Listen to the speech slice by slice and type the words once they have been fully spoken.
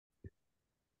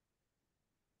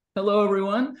Hello,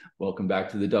 everyone. Welcome back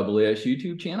to the AAS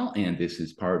YouTube channel. And this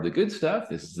is part of the good stuff.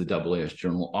 This is the AAS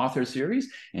Journal Author Series.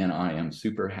 And I am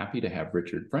super happy to have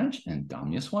Richard French and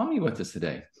Damya Souami with us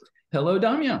today. Hello,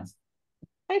 Damya.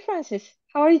 Hi, Francis.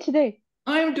 How are you today?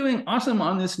 I am doing awesome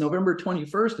on this November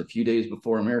 21st, a few days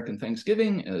before American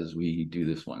Thanksgiving, as we do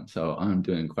this one. So I'm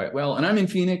doing quite well. And I'm in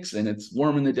Phoenix, and it's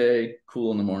warm in the day,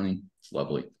 cool in the morning. It's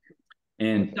lovely.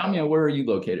 And Perfect. Damya, where are you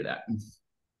located at?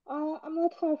 I'm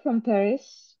not far from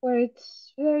Paris, where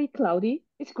it's very cloudy.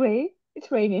 It's gray, it's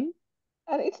raining,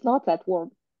 and it's not that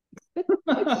warm. But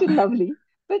it's still lovely.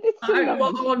 But it's still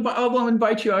Well, lovely. I'll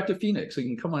invite you out to Phoenix so you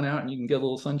can come on out and you can get a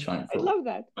little sunshine for I a little love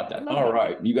that. about I that. love All that.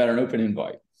 right, you got an open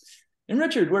invite. And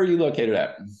Richard, where are you located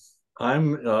at?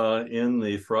 I'm in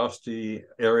the frosty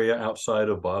area outside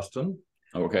of Boston.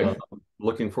 Okay.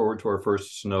 Looking forward to our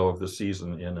first snow of the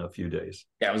season in a few days.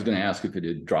 Yeah, I was going to ask if it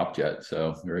had dropped yet.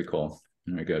 So very cool.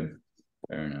 Very good.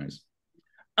 Very nice.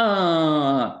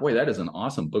 Boy, that is an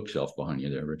awesome bookshelf behind you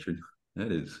there, Richard.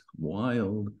 That is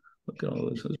wild. Look at all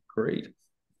this. That's great.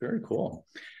 Very cool.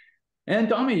 And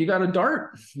Tommy, you got a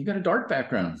dart. You got a dart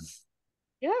background.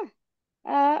 Yeah.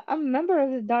 I'm a member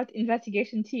of the Dart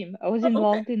investigation team. I was Oh, okay.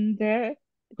 involved in there.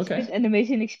 It's been Okay. an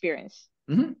amazing experience.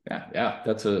 Yeah.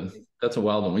 That's a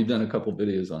wild one. We've done a couple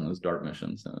videos on those dart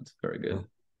missions, so it's very good.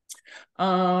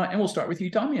 And we'll start with you,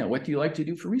 Damya. What do you like to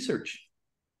do for research?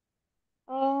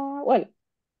 Well,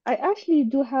 I actually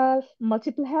do have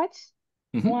multiple hats.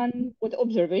 Mm-hmm. One with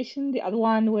observation, the other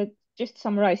one with just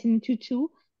summarizing into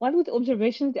two. One with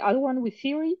observations, the other one with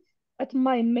theory. But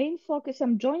my main focus,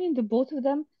 I'm joining the both of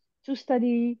them to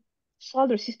study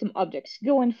solar system objects,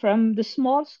 going from the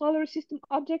small solar system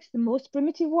objects, the most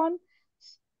primitive one,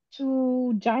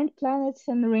 to giant planets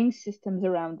and ring systems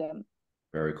around them.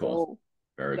 Very cool. So,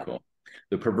 Very yeah. cool.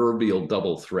 The proverbial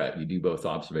double threat. You do both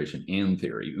observation and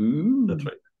theory. Ooh. That's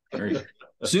right. Very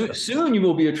soon you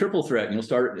will be a triple threat and you'll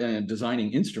start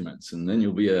designing instruments and then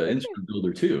you'll be an Okay, instrument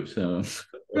builder too. So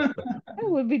that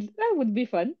would be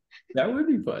fun. that would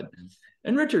be fun.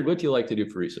 And Richard, what do you like to do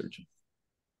for research?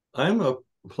 I'm a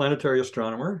planetary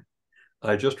astronomer.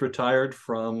 I just retired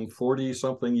from 40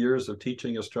 something years of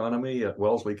teaching astronomy at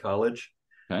Wellesley College.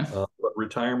 Okay. But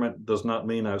retirement does not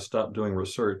mean I've stopped doing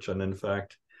research. And in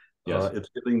fact, Yes. it's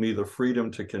giving me the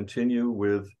freedom to continue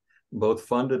with both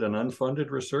funded and unfunded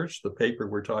research. The paper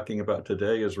we're talking about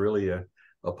today is really a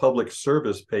public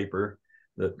service paper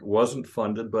that wasn't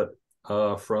funded, but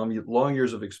from long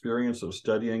years of experience of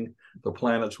studying the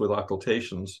planets with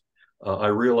occultations, I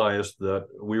realized that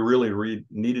we really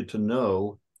needed to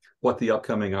know what the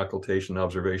upcoming occultation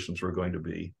observations were going to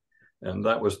be. And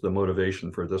that was the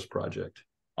motivation for this project.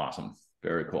 Awesome.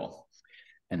 Very cool.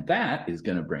 And that is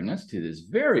going to bring us to this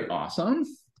very awesome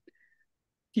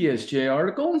PSJ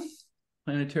article,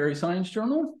 Planetary Science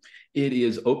Journal. It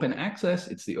is open access.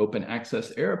 It's the open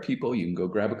access era, people. You can go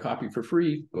grab a copy for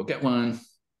free. Go get one.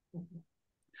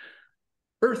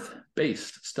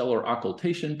 Earth-based stellar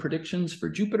occultation predictions for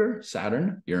Jupiter,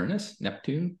 Saturn, Uranus,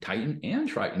 Neptune, Titan, and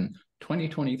Triton,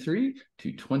 2023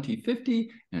 to 2050.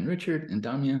 And Richard and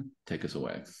Damya, take us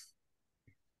away.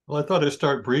 Well, I thought I'd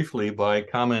start briefly by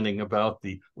commenting about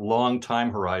the long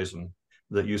time horizon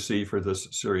that you see for this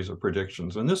series of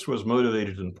predictions. And this was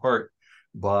motivated in part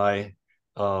by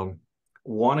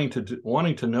wanting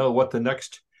to know what the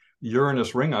next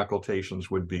Uranus ring occultations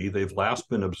would be. They've last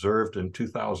been observed in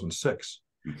 2006.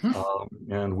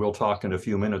 And we'll talk in a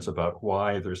few minutes about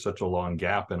why there's such a long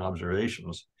gap in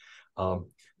observations.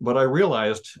 But I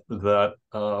realized that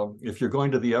if you're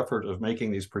going to the effort of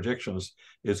making these predictions,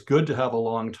 it's good to have a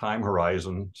long time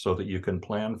horizon so that you can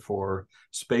plan for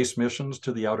space missions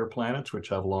to the outer planets, which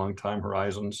have long time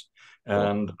horizons,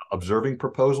 and observing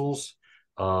proposals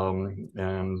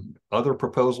and other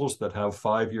proposals that have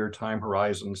 5-year time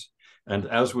horizons. And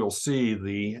as we'll see,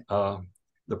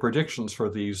 the predictions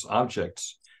for these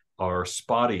objects are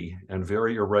spotty and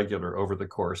very irregular over the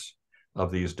course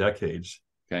of these decades.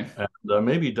 Okay. And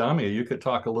maybe, Damya, you could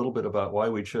talk a little bit about why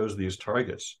we chose these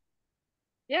targets.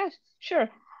 Yes, sure.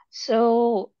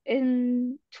 So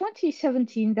in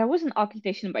 2017, there was an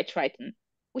occultation by Triton,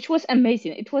 which was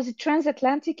amazing. It was a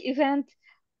transatlantic event.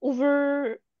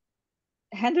 Over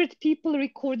 100 people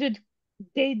recorded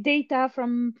data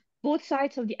from both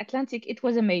sides of the Atlantic. It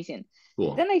was amazing.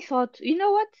 Cool. Then I thought, you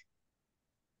know what?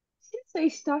 Since I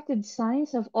started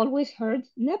science, I've always heard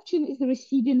Neptune is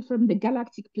receding from the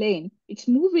galactic plane. It's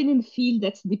moving in a field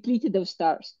that's depleted of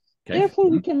stars. Okay. Therefore,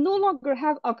 we can no longer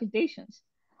have occultations.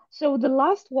 So the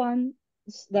last ones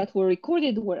that were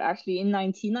recorded were actually in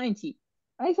 1990.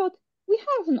 I thought, we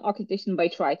have an occultation by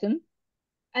Triton.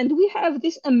 And we have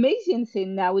this amazing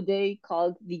thing nowadays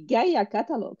called the Gaia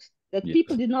catalogs that Yes.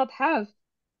 people did not have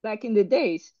back in the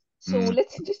days. So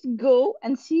let's just go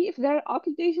and see if there are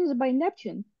occultations by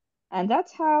Neptune. And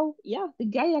that's how, yeah, the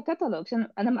Gaia catalogs. And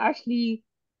I'm actually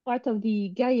part of the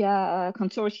Gaia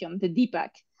consortium, the DPAC.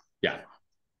 Yeah.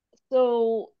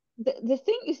 So the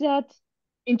thing is that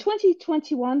in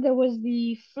 2021, there was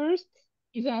the first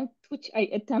event which I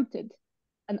attempted,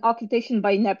 an occultation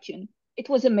by Neptune. It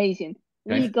was amazing.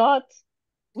 Okay.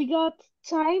 We got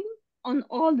time on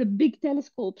all the big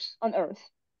telescopes on Earth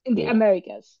in the Cool.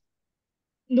 Americas,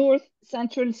 North,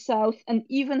 Central, South, and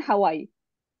even Hawaii.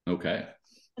 Okay.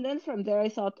 And then from there, I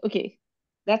thought, okay,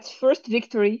 that's first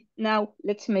victory. Now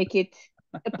let's make it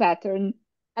a pattern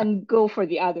and go for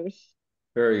the others.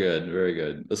 Very good. Very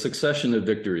good. A succession of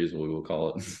victories, we will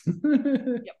call it.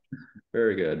 Yep.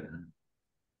 Very good.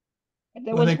 And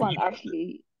there was one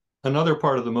actually. Another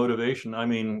part of the motivation, I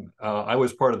mean, I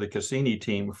was part of the Cassini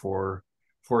team for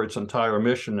its entire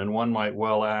mission, and one might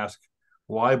well ask,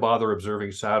 why bother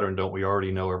observing Saturn? Don't we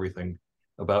already know everything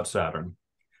about Saturn?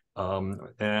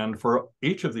 And for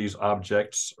each of these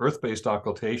objects, Earth-based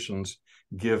occultations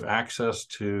give access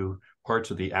to parts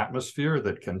of the atmosphere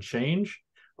that can change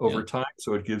over time,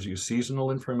 so it gives you seasonal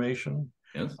information.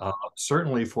 Yes.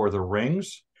 Certainly for the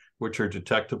rings, which are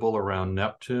detectable around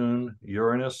Neptune,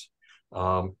 Uranus,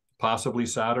 possibly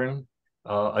Saturn.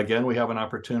 Again, we have an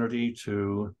opportunity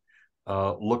to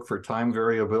look for time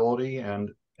variability. And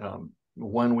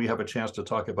when we have a chance to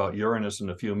talk about Uranus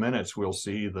in a few minutes, we'll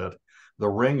see that the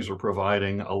rings are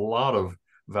providing a lot of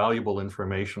valuable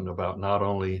information about not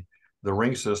only the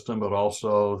ring system, but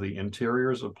also the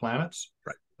interiors of planets.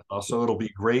 Right. So it'll be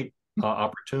great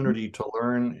opportunity to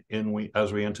learn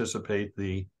as we anticipate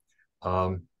the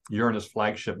Uranus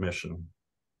flagship mission.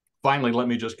 Finally, let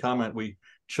me just comment, we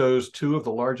chose two of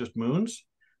the largest moons.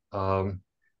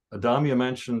 Damya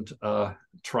mentioned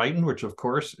Triton, which of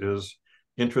course is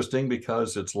interesting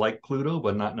because it's like Pluto,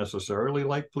 but not necessarily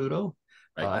like Pluto.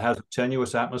 Right. It has a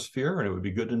tenuous atmosphere, and it would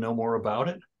be good to know more about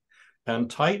it. And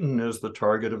Titan is the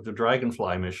target of the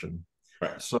Dragonfly mission.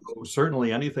 Right. So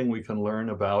certainly anything we can learn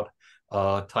about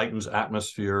Titan's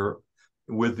atmosphere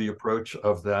with the approach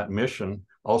of that mission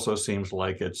also seems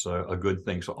like it's a good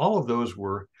thing. So all of those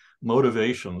were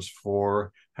motivations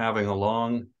for having a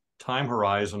long time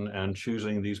horizon and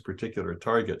choosing these particular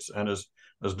targets. And as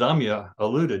Damya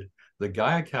alluded, the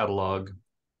Gaia catalog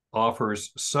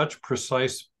offers such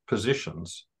precise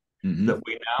positions that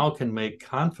we now can make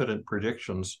confident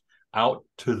predictions out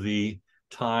to the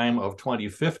time of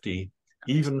 2050,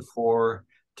 even for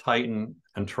Titan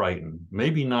and Triton.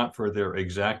 Maybe not for their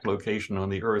exact location on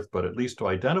the Earth, but at least to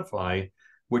identify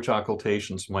which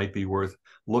occultations might be worth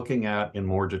looking at in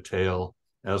more detail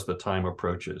as the time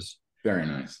approaches. Very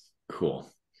nice. Cool.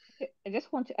 I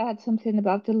just want to add something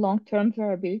about the long-term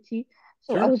variability.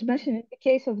 So Sure. I was mentioning the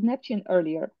case of Neptune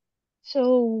earlier.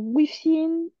 So we've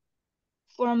seen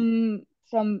from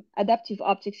adaptive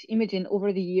optics imaging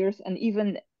over the years, and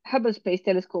even Hubble Space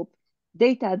Telescope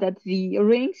data, that the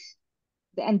rings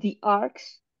and the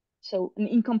arcs, so an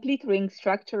incomplete ring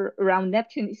structure around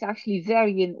Neptune, is actually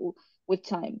varying with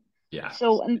time. Yeah.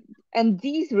 So and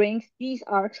these rings, these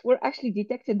arcs, were actually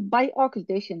detected by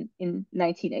occultation in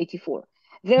 1984.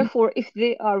 Therefore, if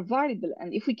they are variable,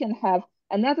 and if we can have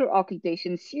another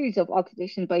occultation, series of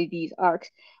occultation by these arcs,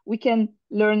 we can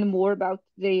learn more about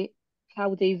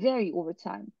how they vary over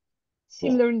time.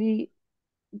 Cool. Similarly,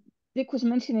 Dick was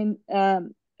mentioning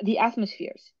the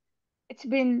atmospheres. It's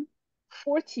been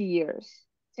 40 years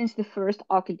since the first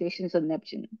occultations on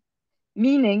Neptune,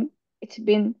 meaning it's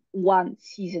been one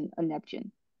season on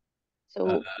Neptune.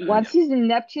 So one season on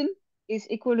Neptune is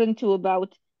equivalent to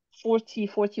about 40,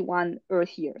 41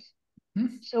 Earth years.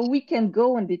 So we can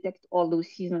go and detect all those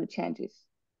seasonal changes.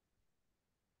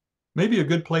 Maybe a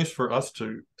good place for us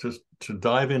to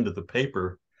dive into the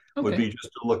paper would be just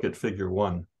to look at Figure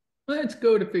 1. Let's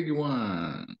go to Figure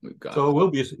 1. We've got.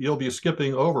 So you'll be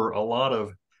skipping over a lot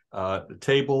of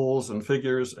tables and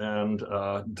figures and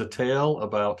detail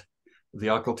about the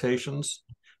occultations.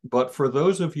 But for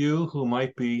those of you who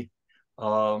might be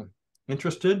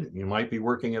interested, you might be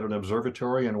working at an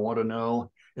observatory and want to know,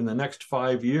 in the next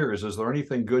 5 years, is there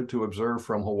anything good to observe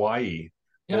from Hawaii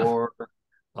or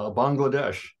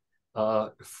Bangladesh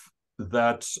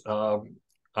that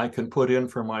I can put in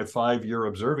for my 5-year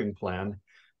observing plan?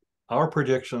 Our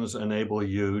predictions enable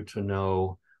you to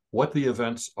know what the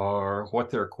events are, what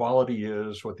their quality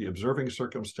is, what the observing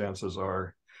circumstances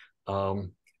are,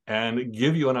 and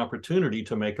give you an opportunity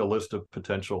to make a list of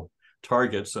potential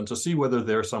targets and to see whether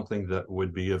they're something that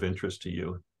would be of interest to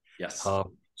you. Yes.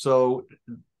 So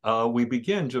we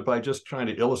begin by just trying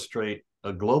to illustrate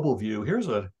a global view. Here's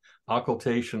an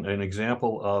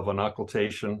example of an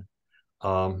occultation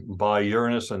by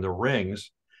Uranus and the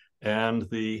rings. And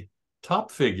the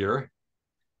top figure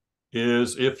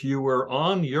is if you were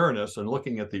on Uranus and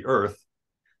looking at the Earth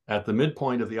at the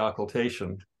midpoint of the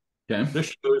occultation. Okay.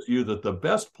 This shows you that the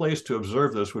best place to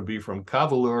observe this would be from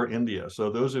Kavalur, India.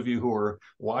 So those of you who are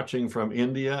watching from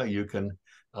India, you can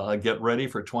get ready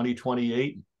for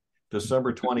 2028,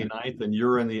 December 29th, and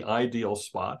you're in the ideal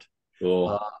spot.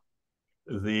 Cool.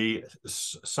 The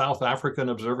South African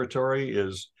Observatory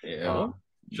is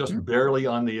just barely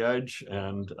on the edge,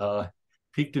 and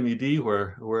Pic du Midi,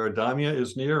 where Damya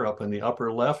is near, up in the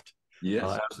upper left. Yes.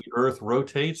 As the Earth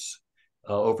rotates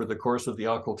over the course of the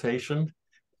occultation,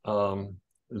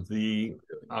 the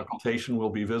occultation will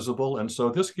be visible. And so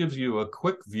this gives you a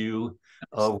quick view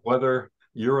of whether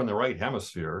you're in the right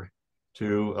hemisphere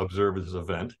to observe this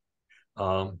event.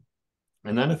 And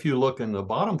then if you look in the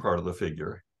bottom part of the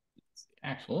figure,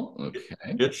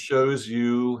 it shows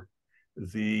you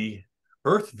the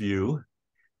Earth view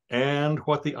and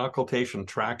what the occultation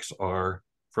tracks are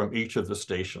from each of the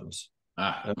stations.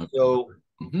 So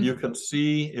you can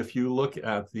see, if you look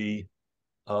at the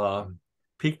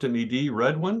Pic du Midi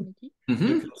red one, you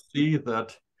can see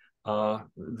that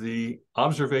the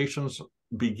observations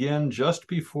begin just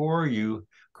before you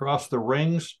cross the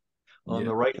rings on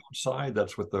the right-hand side.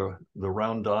 That's what the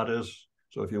round dot is.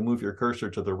 So if you move your cursor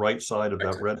to the right side of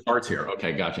that red starts here.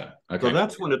 Okay, gotcha. Okay. So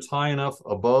that's when it's high enough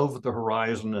above the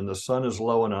horizon and the sun is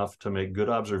low enough to make good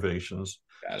observations.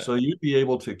 So you'd be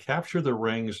able to capture the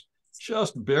rings,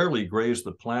 just barely graze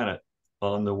the planet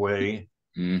on the way,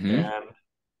 and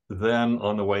then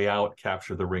on the way out,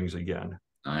 capture the rings again.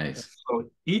 Nice. So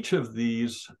each of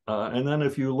these, and then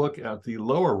if you look at the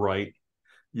lower right,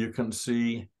 you can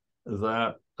see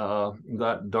that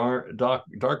that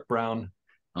dark brown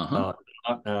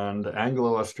and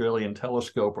Anglo-Australian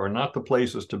telescope are not the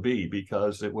places to be,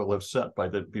 because it will have set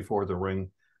before the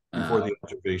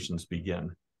observations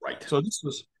begin. Right. So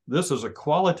this is a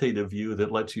qualitative view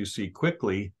that lets you see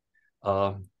quickly.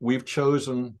 We've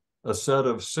chosen a set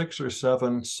of 6 or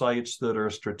 7 sites that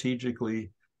are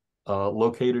strategically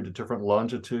located at different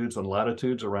longitudes and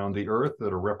latitudes around the Earth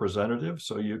that are representative.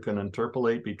 So you can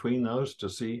interpolate between those to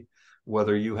see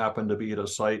whether you happen to be at a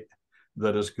site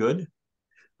that is good.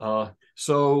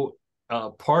 So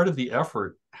part of the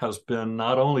effort has been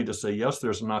not only to say, yes,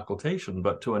 there's an occultation,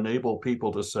 but to enable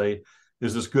people to say,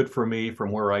 is this good for me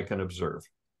from where I can observe?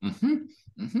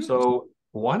 So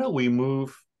why don't we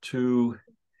move to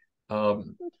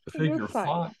figure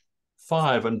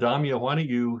 5? And Damya, why don't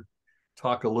you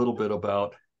talk a little bit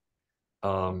about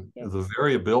the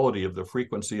variability of the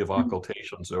frequency of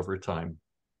occultations over time?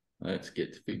 Let's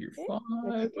get to figure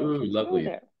 5. Ooh,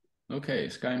 lovely. Okay,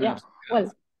 sky maps.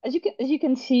 Well, as you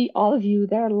can see, all of you,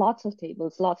 there are lots of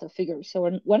tables, lots of figures.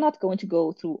 So we're not going to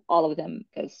go through all of them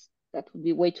because that would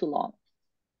be way too long.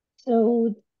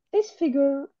 So this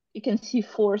figure, you can see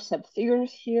 4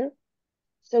 sub-figures here.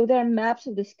 So there are maps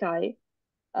of the sky,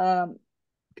 showing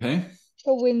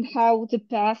how the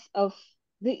path of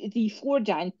the 4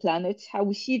 giant planets, how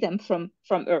we see them from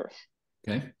Earth.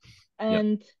 Okay.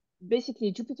 And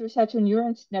basically Jupiter, Saturn,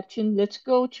 Uranus, Neptune. Let's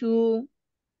go to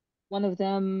one of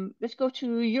them. Let's go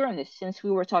to Uranus, since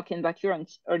we were talking about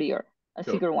Uranus earlier,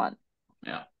 figure 1.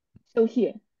 Yeah. So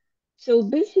here. So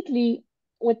basically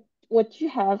what you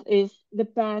have is the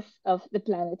path of the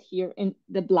planet here in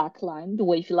the black line, the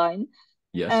wave line.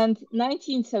 Yes. And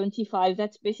 1975,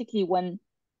 that's basically when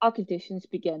occultations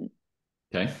began.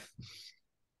 Okay.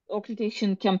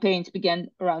 Occultation campaigns began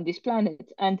around this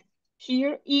planet. And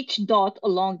here, each dot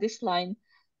along this line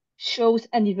shows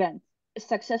an event, a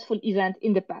successful event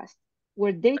in the past,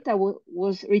 where data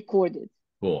was recorded.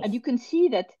 Cool. And you can see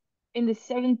that in the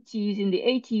 70s, in the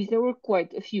 80s, there were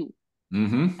quite a few.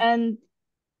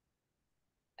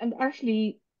 And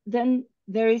actually, then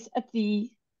there is at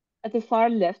the far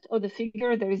left of the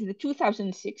figure, there is the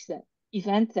 2006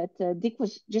 event that Dick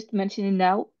was just mentioning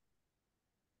now.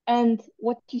 And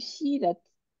what you see, that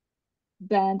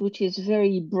band, which is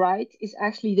very bright, is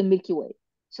actually the Milky Way.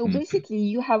 So basically,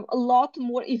 you have a lot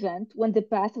more event when the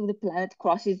path of the planet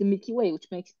crosses the Milky Way, which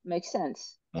makes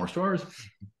sense. More stars.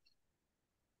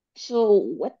 So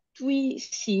what we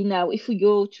see now, if we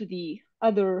go to the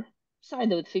other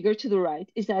side of the figure to the right,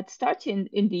 is that starting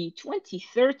in the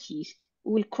 2030s,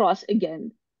 we will cross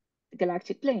again the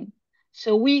galactic plane.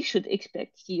 So we should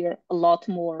expect here a lot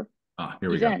more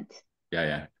event.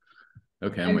 Yeah.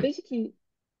 Okay, and basically,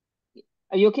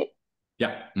 are you okay?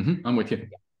 Yeah, I'm with you.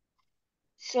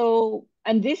 So,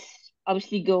 and this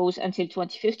obviously goes until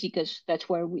 2050, because that's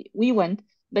where we went.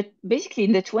 but basically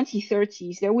in the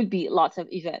 2030s, there will be lots of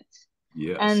events.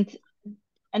 Yes.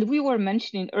 And we were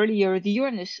mentioning earlier the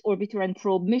Uranus Orbiter and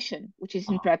Probe mission, which is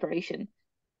in preparation.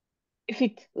 If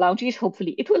it launches,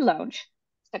 hopefully it will launch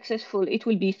successful. It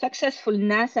will be successful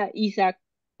NASA-ESA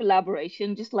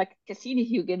collaboration, just like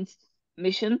Cassini-Huygens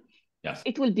mission. Yes.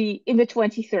 It will be in the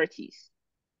 2030s.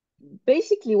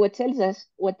 Basically, what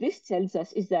this tells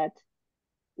us is that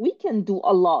we can do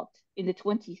a lot in the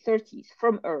 2030s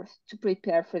from Earth to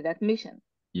prepare for that mission.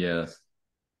 Yes.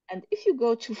 And if you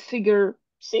go to figure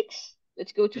 6,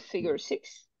 let's go to figure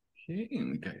 6. Okay,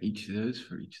 and we got each of those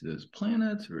for each of those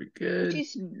planets. Very good.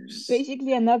 Which is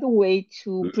basically another way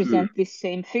to present this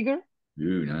same figure.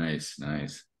 Ooh, nice,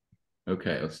 nice.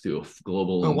 Okay, let's do a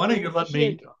global. Well, why don't you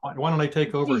why don't I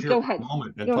take over Please, here go for ahead. a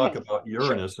moment and Go talk ahead. about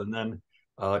Uranus, and then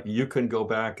you can go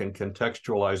back and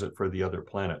contextualize it for the other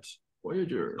planets.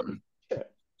 Voyager.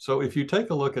 So if you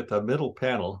take a look at the middle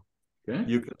panel, Okay.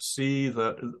 you can see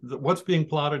that what's being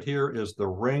plotted here is the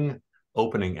ring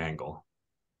opening angle.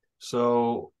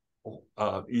 So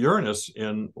Uranus,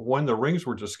 when the rings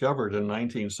were discovered in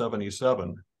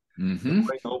 1977, the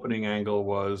ring opening angle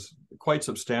was quite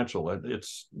substantial.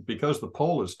 It's because the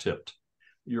pole is tipped,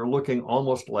 you're looking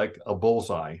almost like a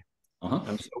bullseye.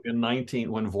 And so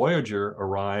when Voyager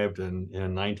arrived in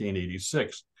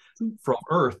 1986, from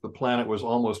Earth, the planet was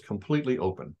almost completely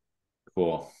open.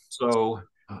 Cool. So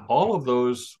all of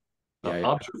those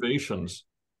observations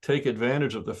take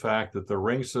advantage of the fact that the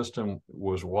ring system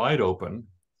was wide open.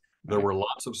 There were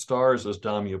lots of stars, as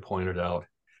Damya pointed out.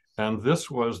 And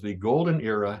this was the golden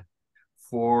era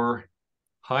for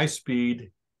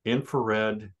high-speed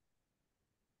infrared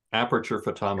aperture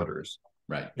photometers.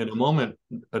 Right. In a moment,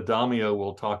 Damya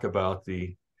will talk about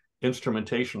the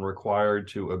instrumentation required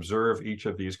to observe each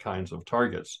of these kinds of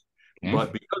targets.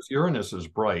 But because Uranus is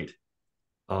bright,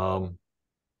 almost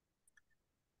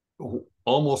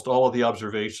all of the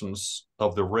observations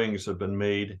of the rings have been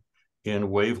made in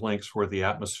wavelengths where the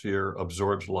atmosphere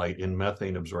absorbs light in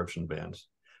methane absorption bands.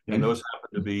 And those happen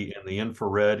to be in the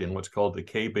infrared in what's called the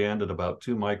K band at about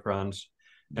 2 microns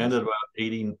and at about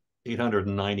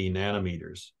 890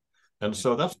 nanometers. And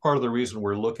so that's part of the reason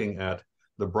we're looking at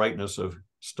the brightness of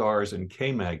stars in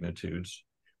K magnitudes,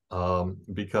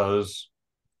 because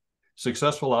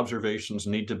successful observations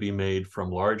need to be made from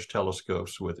large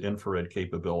telescopes with infrared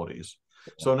capabilities.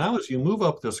 So now as you move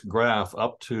up this graph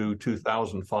up to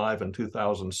 2005 and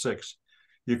 2006,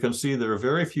 you can see there are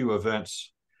very few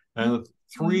events, and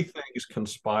 3 things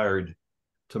conspired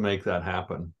to make that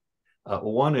happen.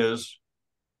 One is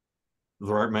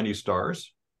there aren't many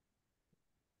stars.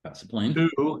 That's the plan.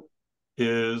 2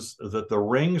 is that the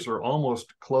rings are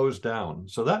almost closed down.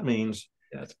 So that means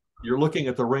you're looking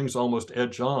at the rings almost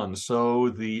edge on. So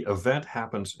the event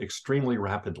happens extremely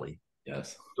rapidly.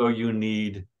 Yes. So you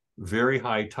need very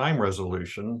high time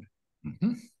resolution,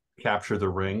 capture the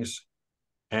rings.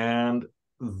 And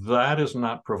that is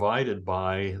not provided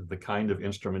by the kind of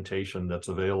instrumentation that's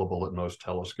available at most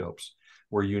telescopes,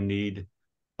 where you need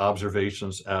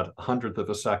observations at 100th of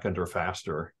a second or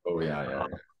faster.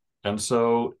 And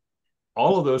so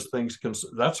all of those things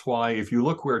that's why if you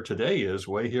look where today is,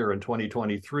 way here in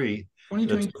 2023,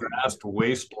 it's a vast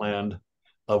wasteland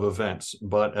of events.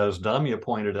 But as Damya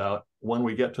pointed out, when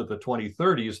we get to the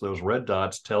 2030s, those red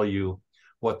dots tell you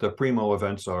what the primo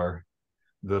events are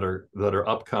that are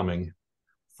upcoming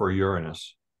for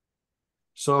Uranus.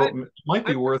 So it might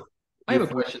be worth. I have a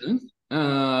question.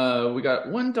 We got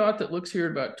one dot that looks here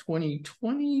about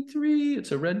 2023.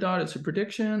 It's a red dot. It's a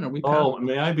prediction. Are we? Oh,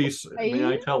 may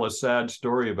I tell a sad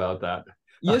story about that?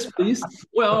 Yes, please.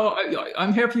 Well,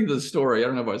 I'm happy with the story. I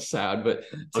don't know about sad, but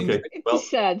okay. Well,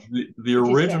 sad. The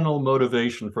original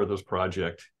motivation for this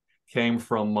project came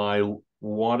from my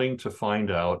wanting to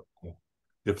find out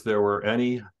if there were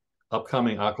any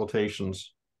upcoming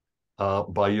occultations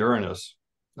by Uranus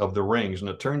of the rings. And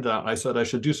it turned out, I said I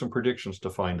should do some predictions to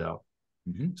find out.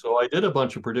 So I did a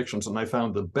bunch of predictions, and I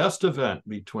found the best event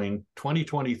between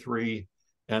 2023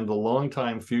 and the long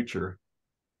time future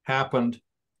happened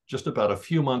just about a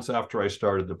few months after I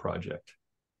started the project.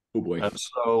 Oh boy. And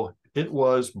so it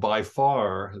was by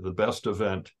far the best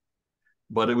event,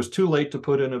 but it was too late to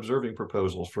put in observing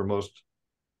proposals for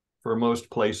most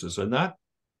places. And that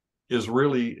is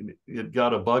really, it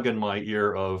got a bug in my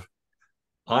ear of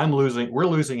we're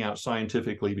losing out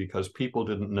scientifically because people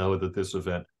didn't know that this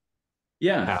event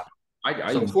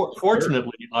happened.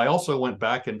 Fortunately, I also went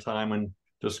back in time and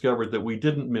discovered that we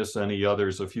didn't miss any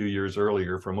others a few years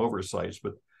earlier from oversights,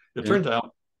 but it turned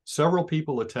out several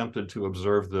people attempted to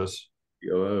observe this,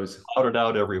 shouted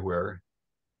out everywhere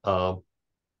that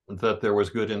there was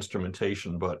good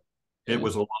instrumentation, but It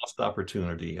was a lost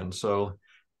opportunity. And so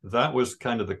that was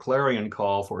kind of the clarion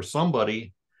call for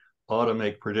somebody ought to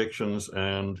make predictions,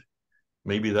 and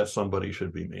maybe that somebody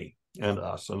should be me and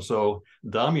us. And so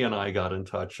Damya and I got in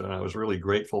touch, and I was really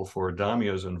grateful for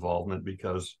Damya's involvement,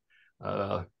 because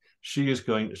she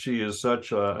is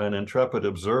such an intrepid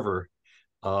observer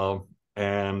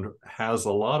and has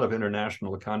a lot of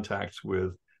international contacts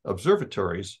with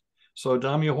observatories. So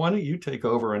Damya, why don't you take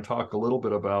over and talk a little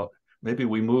bit about, maybe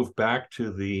we move back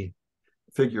to the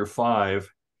figure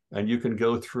 5, and you can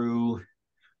go through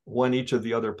when each of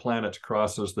the other planets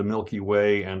crosses the Milky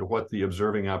Way and what the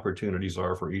observing opportunities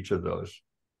are for each of those.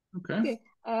 Okay.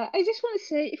 I just want to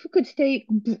say, if we could stay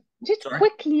just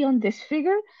quickly on this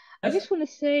figure, I just want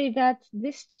to say that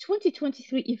this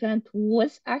 2023 event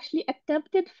was actually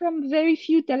attempted from very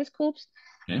few telescopes,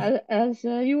 as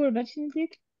you were mentioning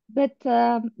it, but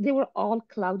they were all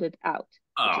clouded out,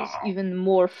 which is even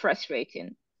more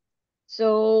frustrating.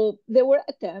 So there were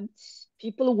attempts,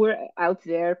 people were out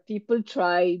there, people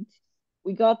tried,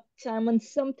 we got time on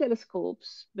some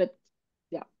telescopes, but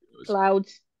yeah,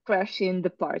 clouds crashing the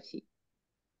party.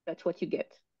 That's what you get.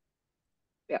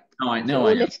 Yeah.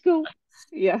 Let's go.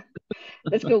 Yeah.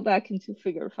 Let's go back into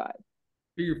figure 5.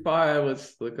 Figure 5,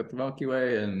 let's look at the Milky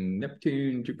Way and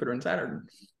Neptune, Jupiter, and Saturn.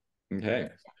 Okay.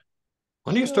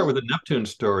 Why don't you start with the Neptune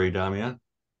story, Damya?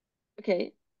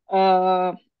 Okay.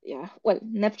 Yeah, well,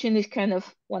 Neptune is kind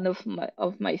of one of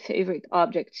my favorite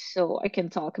objects, so I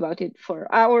can talk about it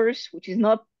for hours, which is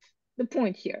not the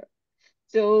point here.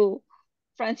 So,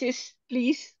 Francis,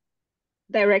 please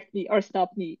direct me or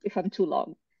stop me if I'm too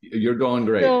long. You're going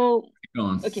great. So, keep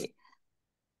going. Okay.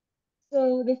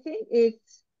 So the thing is,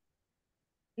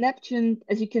 Neptune,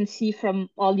 as you can see from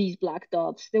all these black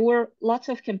dots, there were lots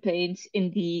of campaigns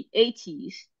in the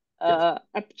 80s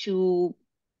up to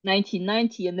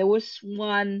 1990, and there was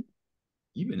one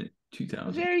even in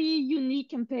 2000 very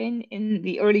unique campaign in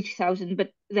the early 2000s,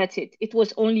 but that's it. It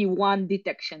was only one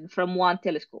detection from one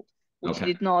telescope, which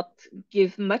did not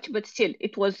give much, but still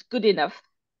it was good enough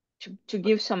to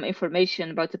give some information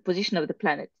about the position of the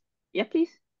planet. Yeah, please.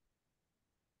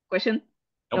 Question?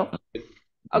 No?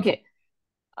 Okay.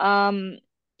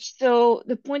 So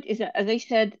the point is that, as I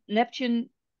said, Neptune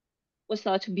was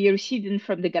thought to be receding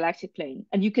from the galactic plane.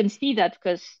 And you can see that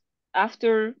because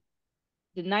after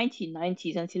the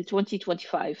 1990s until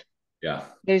 2025,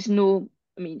 there's no,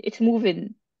 it's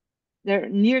moving. There are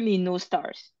nearly no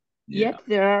stars. Yet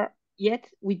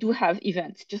we do have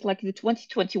events, just like the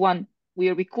 2021 we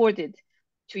recorded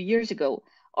 2 years ago,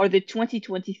 or the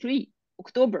 2023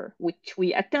 October, which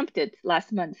we attempted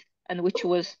last month and which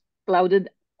was clouded,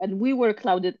 and we were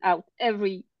clouded out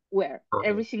everywhere,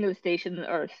 every single station on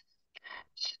Earth,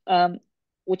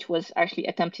 which was actually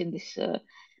attempting this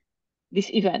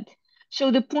event.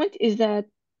 So the point is that,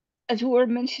 as we were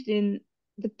mentioning,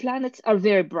 the planets are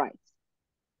very bright,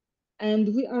 and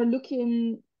we are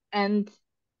looking, and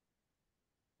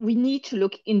we need to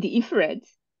look in the infrared.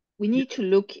 We need to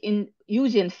look in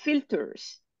using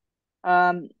filters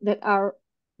that are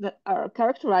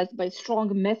characterized by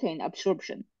strong methane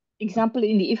absorption. Example,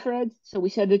 in the infrared, so we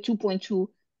said the 2.2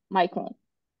 micron,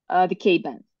 the K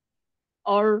band,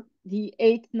 or the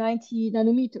 890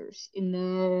 nanometers in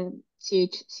the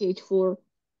CH4 or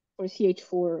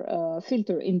CH4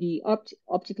 filter in the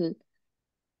optical.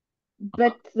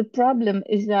 But the problem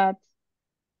is that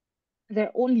there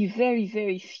are only very,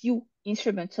 very few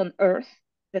instruments on Earth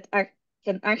that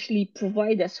can actually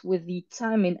provide us with the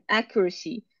timing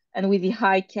accuracy and with the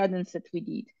high cadence that we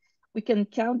need. We can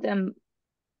count them.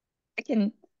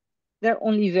 There are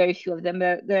only very few of them.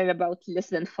 There are about less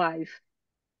than 5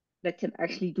 that can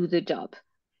actually do the job.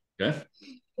 Okay.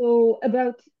 So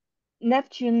about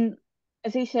Neptune,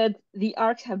 as I said, the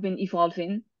arcs have been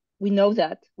evolving. We know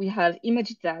that. We have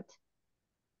imaged that.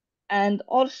 And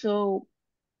also,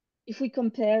 if we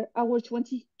compare our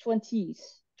 2020s,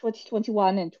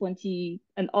 2021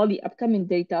 and all the upcoming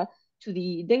data to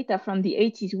the data from the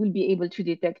 80s, we'll be able to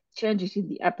detect changes in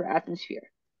the upper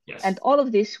atmosphere. Yes. And all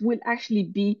of this will actually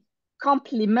be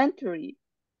complementary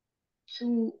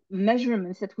to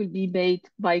measurements that will be made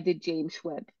by the James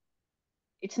Webb.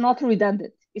 It's not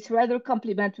redundant, it's rather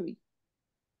complementary.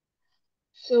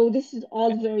 So this is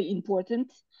all very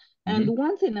important. And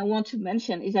one thing I want to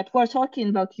mention is that we're talking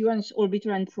about Uranus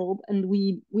orbiter and probe, and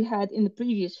we had in the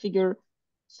previous figure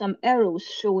some arrows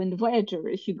showing Voyager.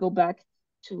 If you go back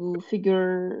to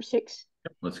figure 6,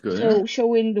 let's go there. So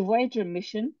showing the Voyager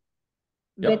mission.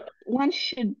 But one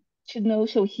should know.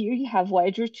 So here you have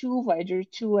Voyager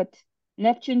 2 at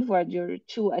Neptune, Voyager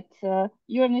 2 at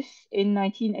Uranus in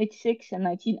 1986 and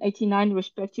 1989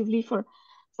 respectively for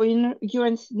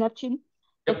Uranus, Neptune.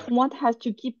 But one has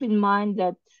to keep in mind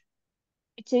that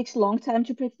it takes a long time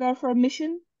to prepare for a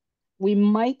mission. We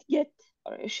might get,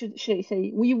 or should I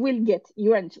say, we will get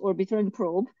Uranus orbiter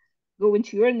probe go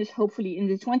into Uranus hopefully in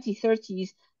the 2030s,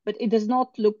 but it does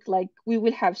not look like we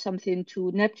will have something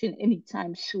to Neptune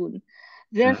anytime soon.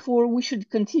 Therefore, we should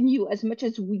continue as much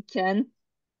as we can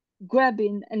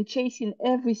grabbing and chasing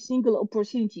every single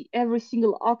opportunity, every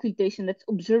single occultation that's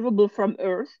observable from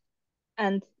Earth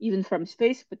and even from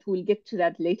space, but we'll get to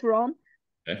that later on,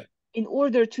 Okay. in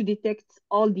order to detect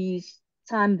all these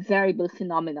time variable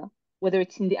phenomena, whether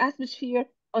it's in the atmosphere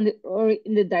or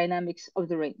in the dynamics of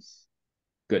the rings.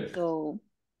 Good. So,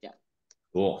 yeah.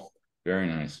 Cool. Very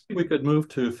nice. We could move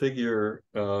to figure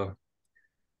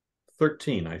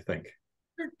 13, I think.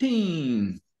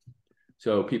 13.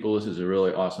 So people, this is a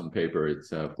really awesome paper. It's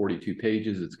 42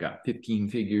 pages. It's got 15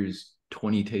 figures,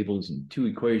 20 tables, and 2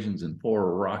 equations, and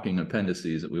 4 rocking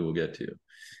appendices that we will get to.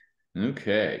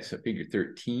 Okay, so figure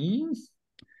 13.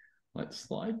 Let's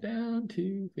slide down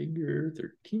to figure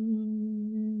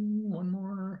 13. One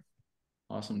more.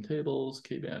 Awesome tables,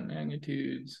 K-band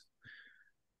magnitudes.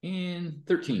 And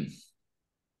 13.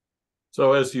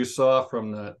 So as you saw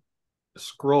from the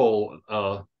scroll,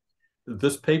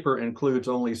 this paper includes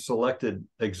only selected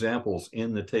examples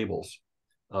in the tables.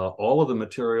 All of the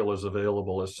material is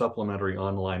available as supplementary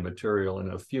online material.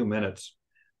 In a few minutes,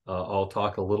 I'll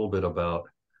talk a little bit about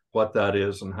what that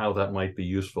is and how that might be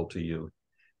useful to you.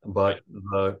 But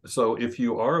so if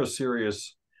you are a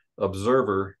serious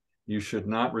observer, you should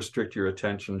not restrict your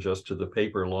attention just to the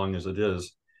paper long as it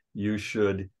is. You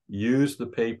should use the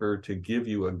paper to give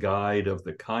you a guide of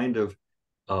the kind of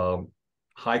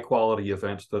high quality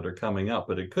events that are coming up.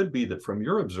 But it could be that from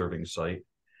your observing site,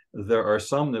 there are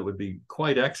some that would be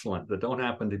quite excellent that don't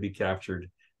happen to be captured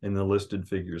in the listed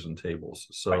figures and tables.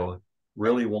 So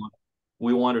really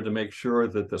we wanted to make sure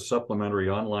that the supplementary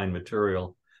online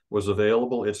material was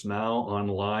available. It's now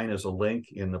online as a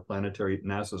link in the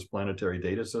NASA's planetary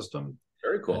data system.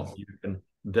 Very cool. And you can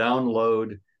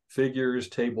download figures,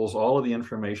 tables, all of the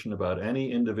information about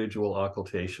any individual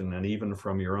occultation, and even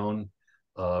from your own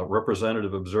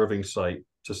representative observing site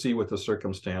to see what the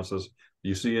circumstances.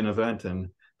 You see an event in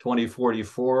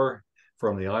 2044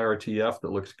 from the IRTF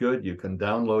that looks good, you can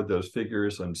download those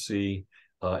figures and see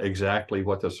exactly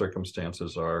what the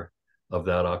circumstances are of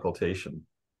that occultation.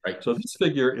 Right. So this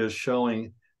figure is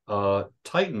showing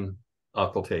Titan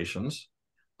occultations.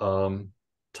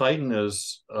 Titan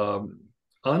is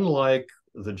unlike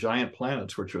the giant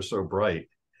planets, which are so bright,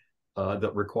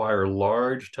 that require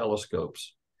large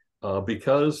telescopes.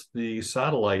 Because the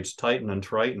satellites Titan and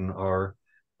Triton are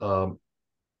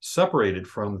separated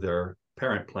from their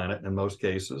parent planet in most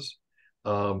cases,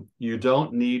 you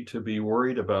don't need to be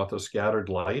worried about the scattered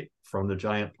light from the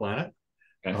giant planet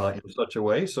in such a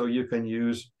way. So you can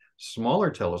use smaller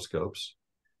telescopes.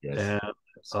 Yes.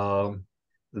 And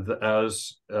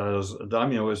as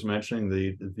Damya was mentioning,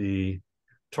 the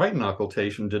Triton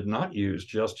occultation did not use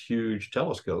just huge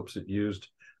telescopes. It used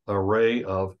an array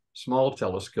of small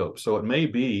telescopes. So it may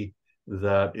be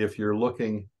that if you're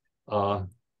looking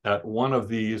at one of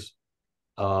these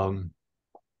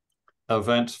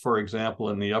events, for example,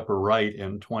 in the upper right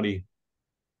in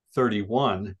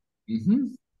 2031,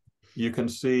 you can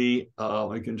see,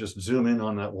 we can just zoom in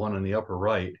on that one in the upper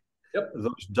right. Yep.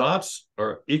 Those dots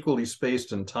are equally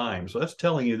spaced in time. So that's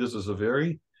telling you this is a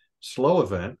very slow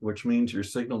event, which means your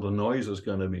signal to noise is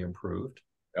going to be improved.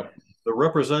 Yep. The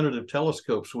representative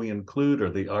telescopes we include are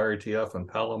the IRTF and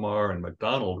Palomar and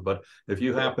McDonald. But if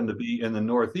you happen to be in the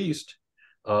Northeast,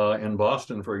 in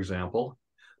Boston, for example,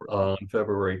 on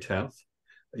February 10th,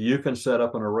 you can set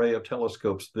up an array of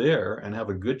telescopes there and have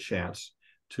a good chance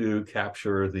to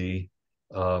capture the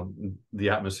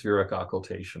atmospheric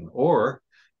occultation. Or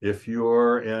if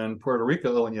you're in Puerto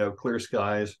Rico and you have clear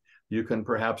skies, you can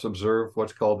perhaps observe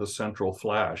what's called the central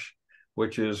flash,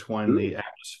 which is when the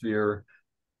atmosphere,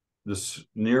 this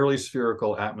nearly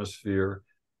spherical atmosphere,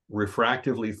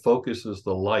 refractively focuses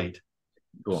the light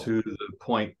to the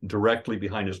point directly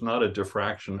behind. It's not a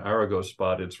diffraction Arago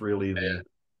spot. It's really the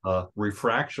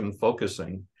refraction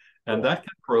focusing. And that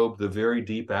can probe the very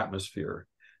deep atmosphere.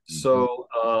 So,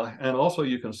 and also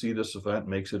you can see this event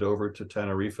makes it over to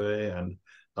Tenerife and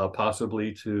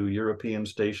possibly to European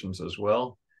stations as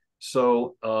well.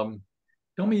 So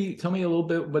tell me a little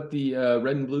bit what the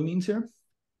red and blue means here.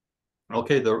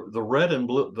 Okay, the red and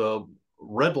blue, the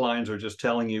red lines are just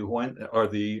telling you when are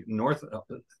the north,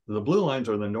 the blue lines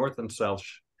are the north and south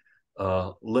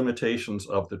limitations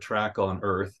of the track on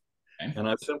Earth. Okay. And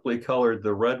I've simply colored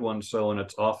the red one so when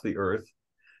it's off the Earth.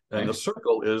 And the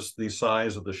circle is the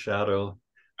size of the shadow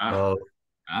of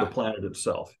the planet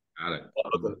itself. Got it.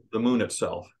 The moon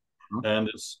itself. And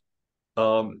it's,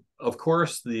 of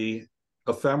course, the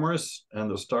ephemeris and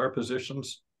the star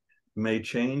positions may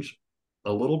change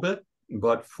a little bit,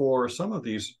 but for some of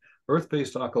these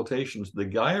Earth-based occultations, the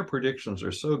Gaia predictions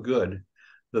are so good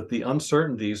that the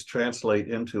uncertainties translate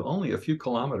into only a few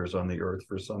kilometers on the Earth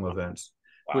for some events,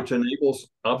 which enables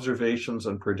observations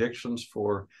and predictions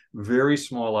for very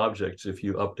small objects if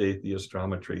you update the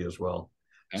astrometry as well.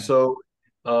 Okay. So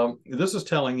this is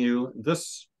telling you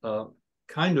this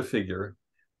kind of figure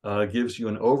gives you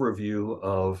an overview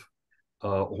of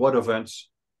what events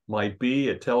might be.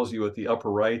 It tells you at the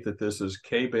upper right that this is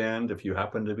K-band if you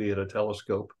happen to be at a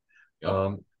telescope.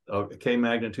 Yep. A K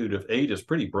magnitude of 8 is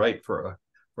pretty bright for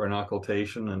an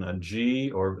occultation, and a G,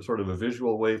 or sort of a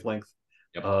visual wavelength,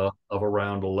 yep, of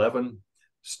around 11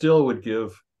 still would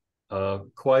give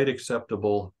quite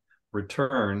acceptable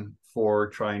return for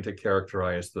trying to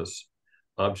characterize this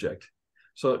object.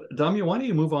 So Damya, why don't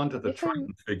you move on to the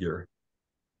Triton figure?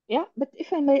 Yeah, but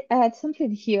if I may add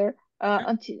something here,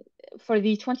 for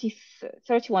the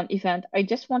 2031 event, I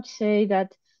just want to say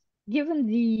that given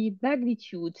the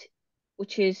magnitude,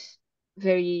 which is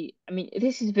very, I mean,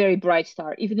 this is very bright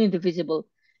star, even in the visible.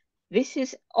 This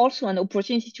is also an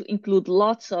opportunity to include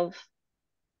lots of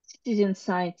citizen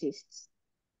scientists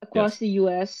across the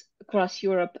US, across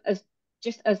Europe,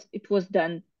 just as it was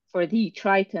done for the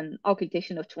Triton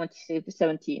occultation of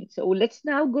 2017. So let's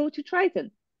now go to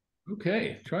Triton.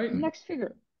 Okay, Triton. Next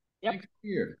figure. Yep. Next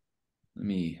figure. Let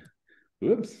me,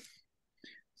 whoops,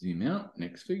 zoom out.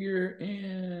 Next figure,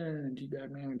 and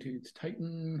G-bag magnitudes,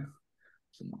 Titan.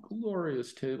 Some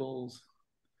glorious tables.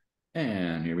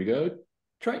 And here we go.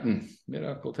 Triton,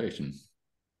 mid-occultation.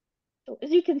 So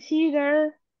as you can see, there are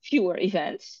fewer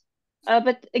events.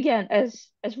 But again, as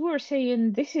we were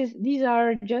saying, these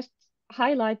are just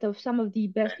highlight of some of the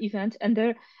best events, and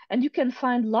you can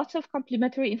find lots of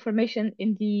complementary information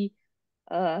in the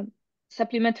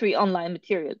supplementary online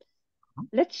material.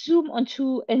 Let's zoom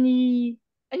onto any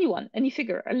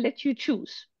figure. I'll let you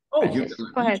choose. Oh, Francis,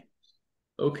 go ahead.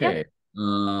 Okay. Yep.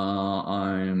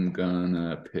 I'm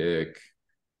gonna pick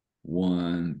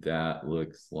one that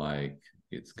looks like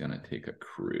it's gonna take a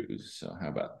cruise. So how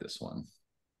about this one?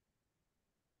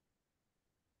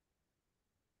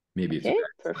 Maybe it's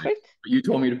perfect. You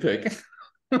told me to pick.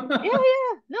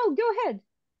 yeah. No, go ahead.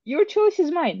 Your choice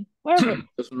is mine. Wherever.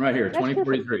 This one right here,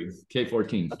 2043,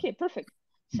 K14. Okay, perfect.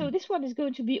 So this one is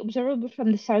going to be observable from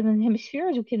the southern hemisphere,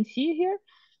 as you can see here.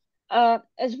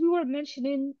 As we were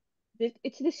mentioning,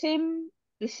 it's the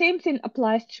same thing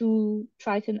applies to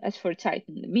Triton as for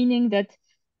Titan, meaning that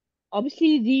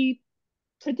obviously the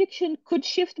prediction could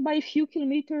shift by a few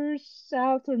kilometers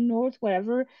south or north,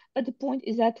 wherever, but the point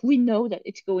is that we know that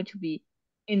it's going to be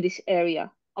in this area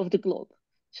of the globe.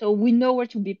 So we know where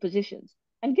to be positioned.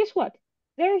 And guess what?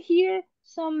 There are here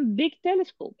some big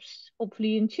telescopes,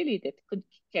 hopefully in Chile, that could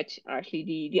catch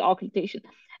actually the occultation.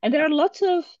 And there are lots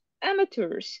of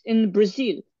amateurs in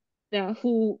Brazil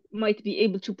who might be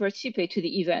able to participate to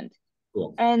the event.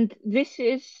 Cool. And this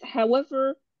is,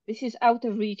 however, this is out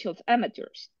of reach of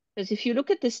amateurs. Because if you look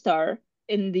at the star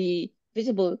in the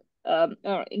visible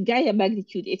Gaia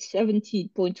magnitude, it's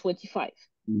 17.25.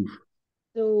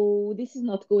 So this is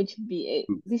not going to be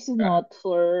this is not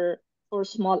for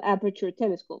small aperture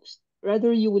telescopes.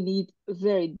 Rather, you will need a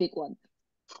very big one.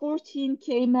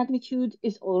 14K magnitude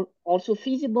is also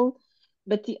feasible,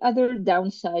 but the other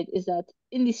downside is that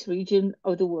in this region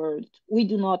of the world, we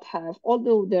do not have,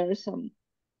 although there are some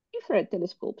infrared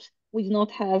telescopes, we do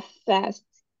not have fast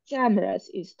cameras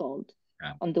installed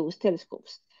on those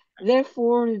telescopes.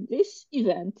 Therefore, this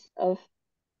event of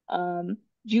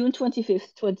June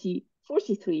 25th,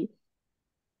 2043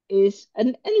 is,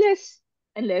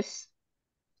 unless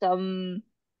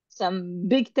some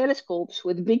big telescopes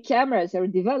with big cameras are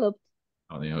developed,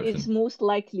 it's most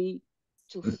likely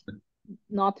to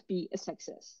not be a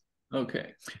success.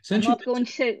 Okay. I'm not going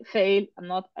to say fail.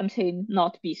 I'm saying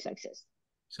not be success.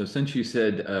 So since you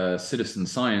said citizen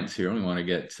science here, we want to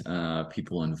get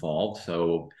people involved.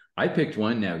 So I picked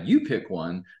one. Now you pick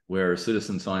one where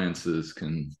citizen sciences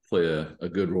can play a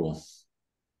good role.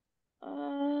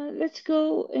 Let's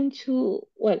go into,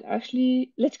 well,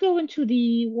 actually, let's go into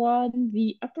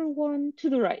the upper one to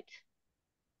the right.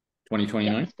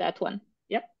 2029? Yes, that one.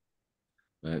 Yep.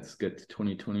 Let's get to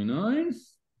 2029.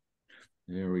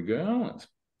 There we go. Let's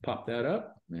pop that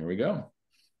up. There we go.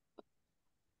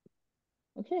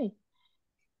 Okay.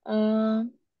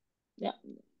 Yeah.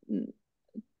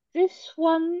 This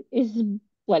one is,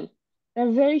 well, there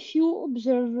are very few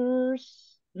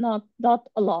observers, not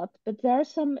a lot, but there are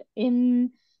some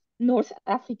in North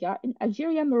Africa, in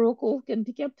Algeria, Morocco, can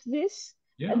pick up this.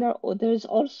 Yeah. And there's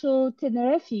also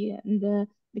Tenerife and the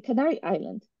Canary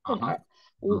Island.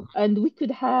 And we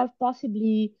could have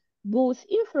possibly both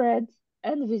infrared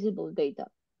and visible data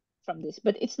from this,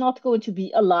 but it's not going to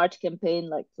be a large campaign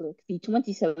like the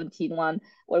 2017 one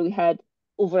where we had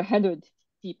over 100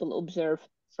 people observe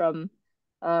from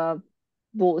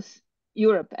both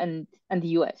Europe and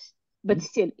the US. But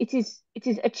still, it is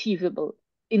achievable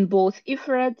in both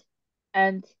infrared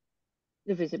and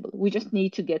the visible. We just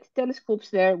need to get telescopes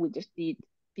there. We just need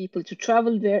people to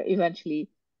travel there eventually.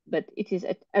 But it is,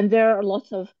 and there are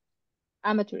lots of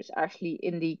amateurs actually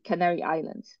in the Canary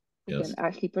Islands who Yes. can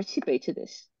actually participate to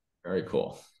this. Very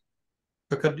cool.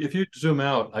 If you zoom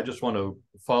out, I just want to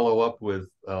follow up with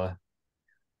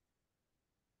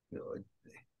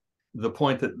the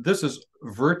point that this is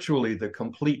virtually the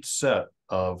complete set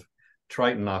of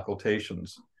Triton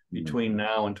occultations between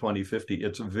now and 2050.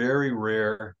 It's very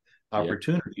rare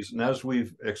opportunities. Yeah. And as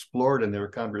we've explored in their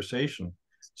conversation,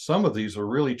 some of these are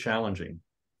really challenging.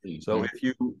 Mm-hmm. So if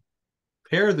you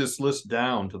pare this list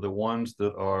down to the ones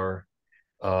that are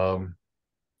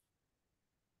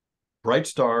bright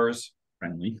stars,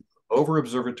 friendly, over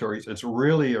observatories, it's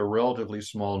really a relatively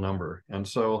small number. And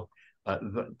so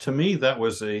to me, that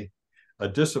was a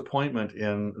disappointment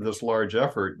in this large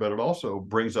effort, but it also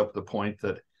brings up the point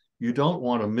that you don't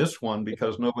want to miss one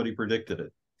because nobody predicted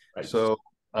it. Right. So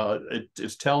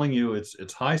it's telling you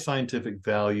it's high scientific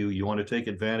value. You want to take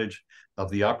advantage of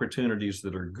the opportunities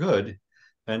that are good,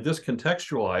 and this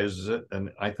contextualizes it, and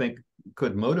I think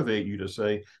could motivate you to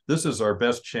say, this is our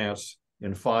best chance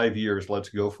in 5 years, let's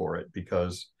go for it,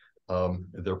 because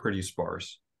they're pretty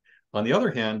sparse. On the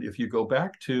other hand, if you go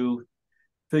back to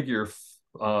figure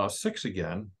 6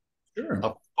 again, sure,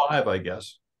 5, I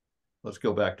guess. Let's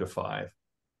go back to 5.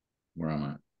 Where am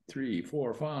I? 3,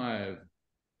 4, 5,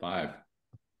 5.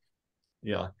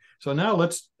 Yeah. So now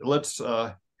let's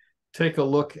take a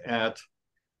look at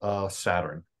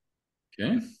Saturn.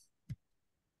 Okay.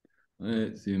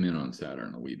 Let's zoom in on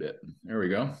Saturn a wee bit. There we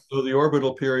go. So the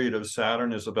orbital period of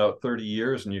Saturn is about 30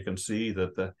 years, and you can see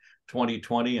that the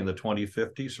 2020 and the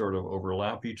 2050 sort of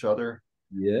overlap each other.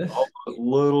 Yes. All those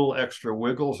little extra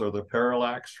wiggles are the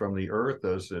parallax from the Earth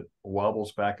as it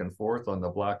wobbles back and forth on the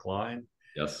black line.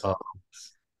 Yes.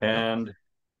 And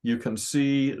you can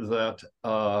see that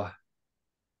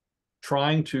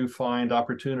trying to find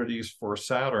opportunities for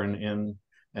Saturn in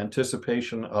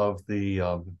anticipation of the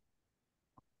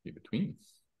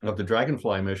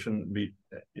Dragonfly mission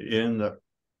in the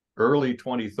early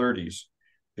 2030s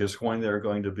is when they're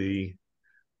going to be.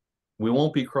 We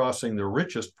won't be crossing the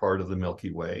richest part of the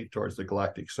Milky Way towards the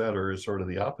galactic center, is sort of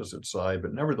the opposite side,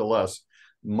 but nevertheless,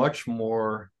 much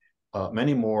more,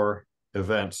 many more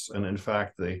events. And in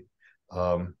fact, the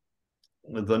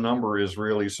number is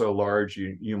really so large,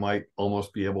 you might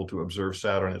almost be able to observe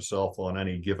Saturn itself on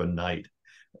any given night.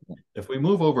 If we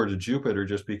move over to Jupiter,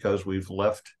 just because we've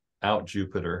left out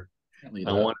Jupiter,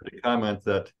 I wanted to comment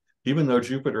that even though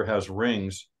Jupiter has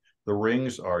rings, the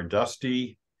rings are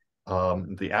dusty.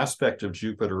 The aspect of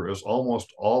Jupiter is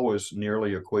almost always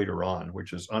nearly equator on,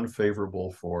 which is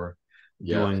unfavorable for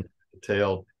doing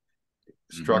detailed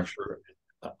structure.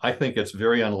 I think it's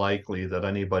very unlikely that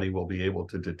anybody will be able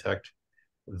to detect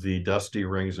the dusty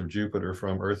rings of Jupiter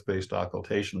from Earth-based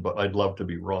occultation, but I'd love to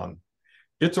be wrong.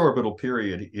 Its orbital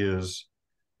period is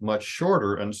much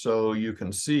shorter, and so you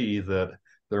can see that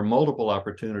there are multiple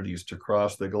opportunities to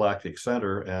cross the galactic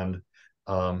center, and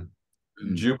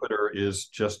Jupiter is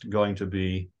just going to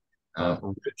be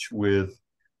rich with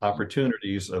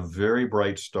opportunities of very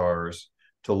bright stars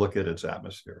to look at its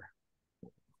atmosphere.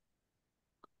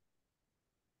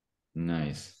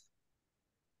 Nice.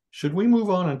 Should we move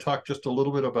on and talk just a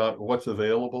little bit about what's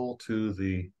available to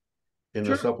the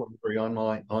supplementary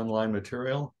online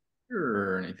material?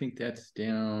 Sure, and I think that's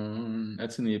in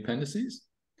the appendices.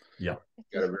 Yeah.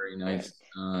 Got a very nice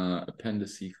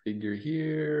appendice figure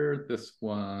here. This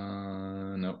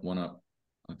one, up, one up.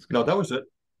 No, that was it.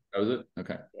 That was it?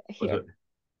 Okay. Was it?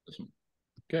 This one.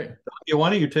 Okay. Yeah, why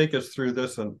don't you take us through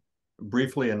this and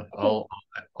briefly, and I'll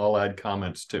add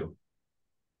comments too.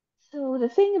 So the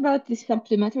thing about this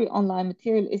supplementary online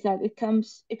material is that it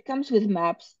comes with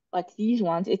maps like these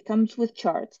ones. It comes with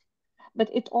charts, but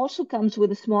it also comes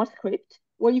with a small script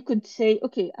where you could say,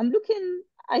 okay, I am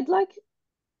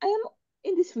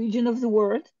in this region of the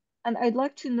world, and I'd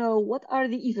like to know what are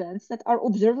the events that are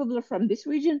observable from this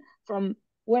region, from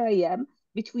where I am,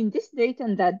 between this date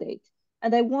and that date.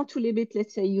 And I want to limit,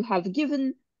 let's say you have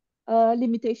given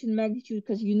limitation magnitude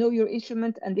because you know your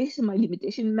instrument, and this is my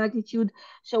limitation magnitude.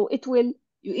 So you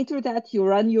enter that, you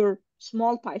run your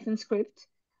small Python script,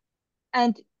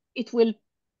 and it will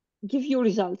give you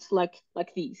results like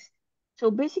these. So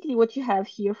basically what you have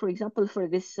here, for example, for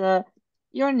this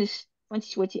Uranus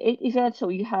 2028 event, so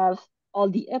you have all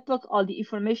the epoch, all the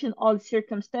information, all the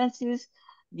circumstances,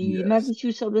 the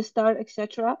magnitudes of the star,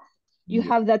 etc. You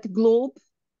have that globe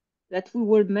that we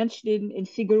were mentioning in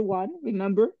figure 1,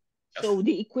 remember? Yes. So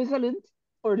the equivalent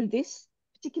for this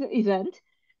particular event,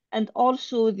 and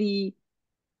also the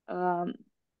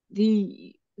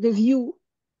view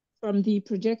from the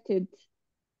projected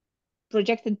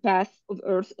path of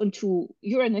Earth onto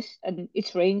Uranus and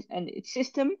its rings and its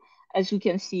system, as we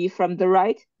can see from the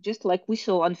right, just like we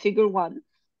saw on figure 1.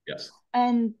 Yes.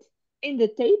 And in the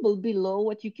table below,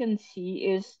 what you can see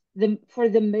is for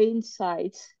the main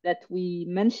sites that we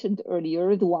mentioned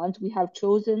earlier, the ones we have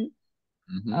chosen,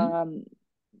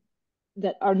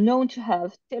 that are known to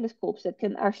have telescopes that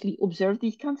can actually observe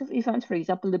these kinds of events. For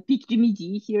example, the Pic du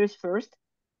Midi here is first.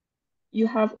 You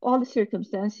have all the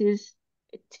circumstances.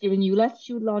 It's giving you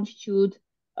latitude, longitude,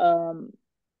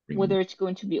 whether it's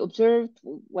going to be observed,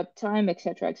 what time,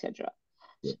 etc., etc.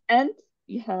 Yeah. And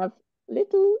you have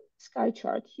little sky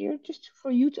chart here just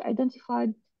for you to identify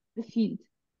the field.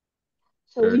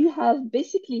 So you have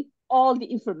basically all the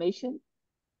information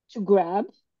to grab,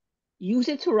 use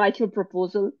it to write your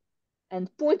proposal, and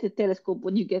point the telescope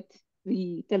when you get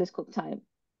the telescope time.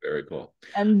 Very cool.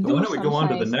 And why don't we go on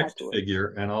to the next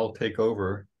figure, and I'll take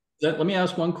over. Let me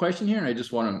ask one question here. I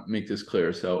just want to make this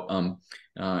clear. So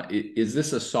is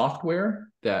this a software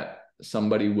that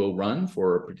somebody will run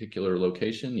for a particular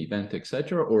location, event,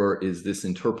 etc., or is this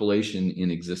interpolation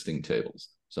in existing tables?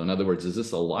 So in other words, is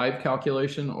this a live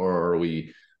calculation, or are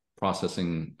we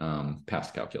processing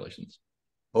past calculations?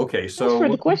 Okay, so thanks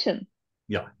for the question.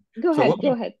 Yeah. Go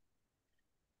ahead.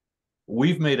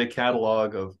 We've made a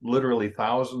catalog of literally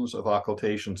thousands of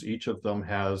occultations. Each of them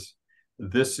has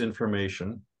this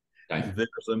information. Okay.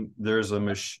 There's a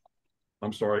machine.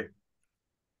 I'm sorry.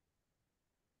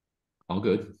 All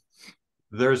good.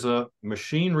 There's a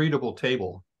machine readable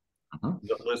table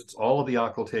that lists all of the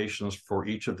occultations for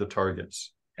each of the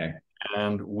targets. Okay.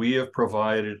 And we have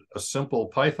provided a simple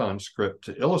Python script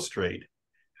to illustrate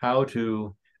how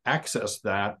to access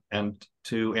that and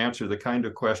to answer the kind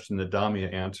of question that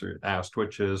Damya asked,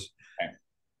 which is,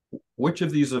 which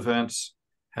of these events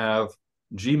have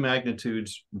G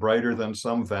magnitudes brighter than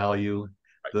some value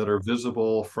that are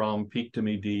visible from Pic du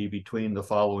Midi between the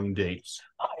following dates?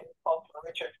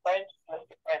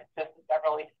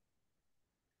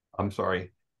 I'm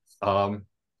sorry.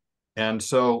 And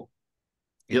so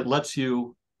it lets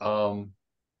you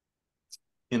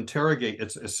interrogate.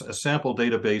 It's a sample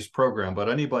database program, but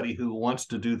anybody who wants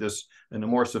to do this in a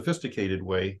more sophisticated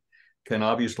way can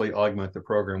obviously augment the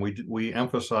program. We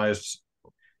emphasized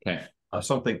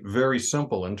something very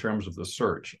simple in terms of the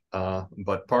search,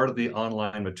 but part of the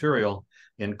online material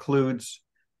includes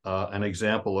an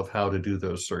example of how to do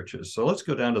those searches. So let's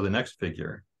go down to the next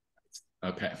figure.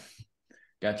 Okay,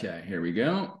 gotcha. Here we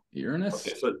go. Uranus.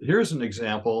 Okay, so here's an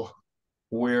example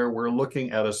where we're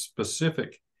looking at a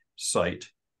specific site.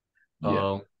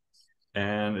 Yeah.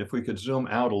 And if we could zoom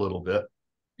out a little bit.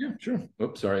 Yeah, sure.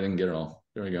 Oops, sorry, I didn't get it all.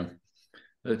 There we go.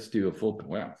 Let's do a full,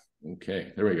 wow.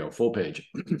 Okay, there we go, full page.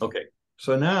 Okay,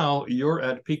 so now you're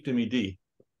at Pic du Midi,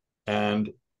 and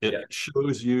it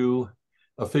shows you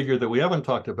a figure that we haven't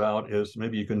talked about. Is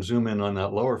maybe you can zoom in on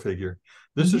that lower figure.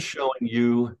 This is showing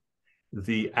you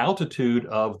the altitude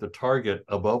of the target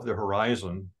above the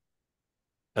horizon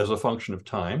as a function of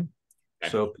time.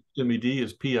 So Pic du Midi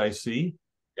is PIC.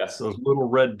 Yes. Those little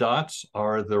red dots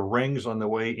are the rings on the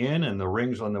way in and the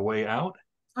rings on the way out.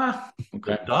 Okay.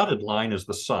 The dotted line is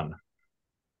the sun.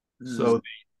 So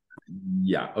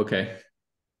okay.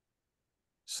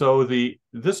 So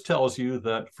this tells you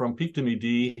that from Pic du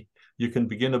Midi, you can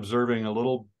begin observing a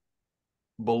little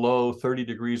below 30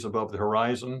 degrees above the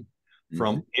horizon.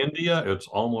 From India, it's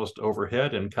almost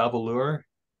overhead in Cavalier.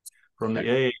 From the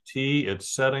AAT, it's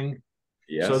setting.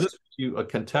 Yes. So this gives you a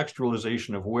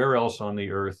contextualization of where else on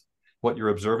the Earth, what your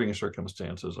observing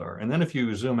circumstances are. And then if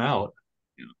you zoom out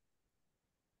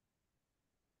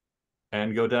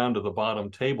and go down to the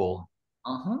bottom table,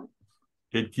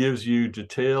 it gives you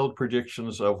detailed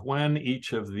predictions of when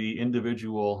each of the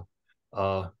individual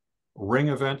ring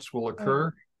events will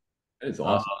occur. That is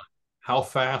awesome. How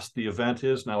fast the event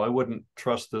is. Now, I wouldn't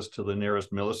trust this to the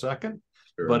nearest millisecond,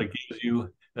 but it gives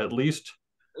you at least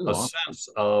a sense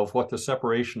of what the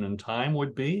separation in time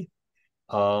would be,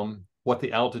 what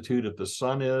the altitude of the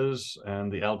sun is,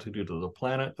 and the altitude of the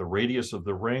planet, the radius of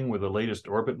the ring with the latest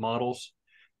orbit models,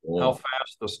 how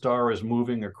fast the star is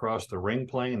moving across the ring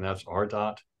plane, that's R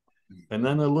dot. And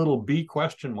then a little B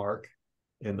question mark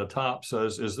in the top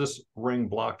says, is this ring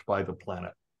blocked by the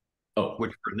planet?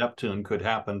 which for Neptune could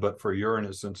happen, but for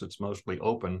Uranus, since it's mostly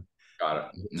open, got it.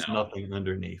 there's nothing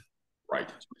underneath. Right.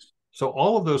 So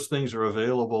all of those things are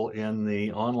available in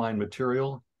the online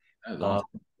material. Awesome.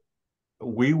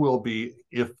 We will be,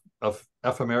 if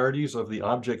ephemerides of the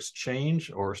objects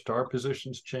change or star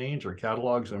positions change or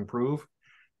catalogs improve,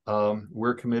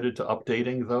 we're committed to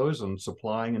updating those and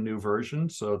supplying a new version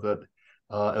so that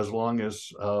as long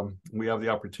as we have the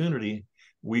opportunity,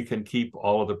 we can keep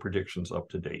all of the predictions up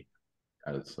to date.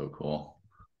 That is so cool.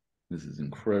 This is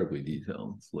incredibly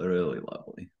detailed. It's literally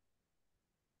lovely.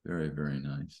 Very, very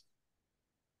nice.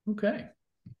 Okay.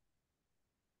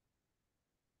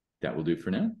 That will do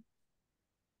for now.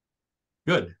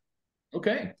 Good.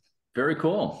 Okay. Very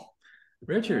cool.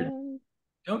 Richard.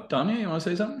 Damya, you want to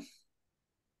say something?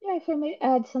 Yeah, if I may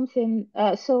add something.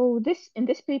 So in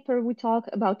this paper we talk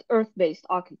about Earth-based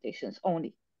occultations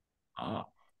only.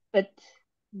 But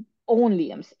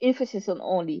only, emphasis on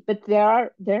only. But there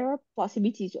are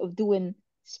possibilities of doing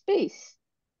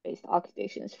space-based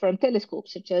occultations from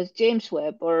telescopes such as James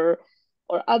Webb or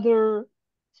other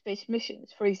space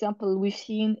missions. For example, we've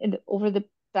seen over the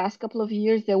past couple of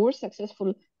years there were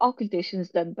successful occultations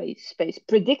done by space,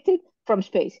 predicted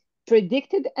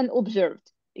and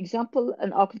observed. Example,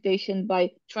 an occultation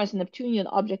by trans-Neptunian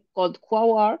object called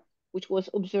Quasar, which was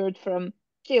observed from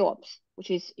CHEOPS, which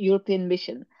is European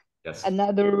mission. Yes.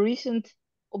 Another recent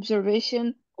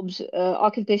occultation,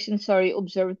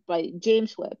 observed by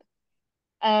James Webb.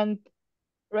 And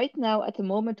right now, at the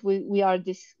moment, we have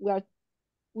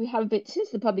been,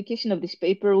 since the publication of this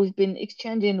paper, we've been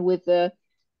exchanging with a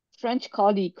French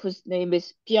colleague whose name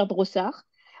is Pierre Brossard,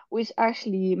 who is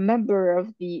actually a member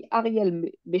of the Ariel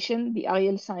mission, the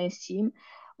Ariel science team,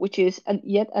 which is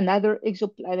yet another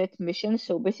exoplanet mission.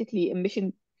 So basically a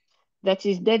mission that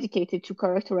is dedicated to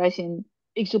characterizing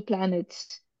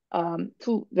exoplanets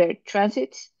through their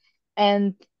transits.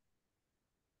 And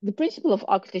the principle of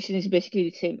occultation is basically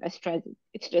the same as transit.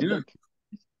 It's just like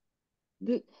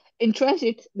in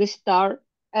transit, the star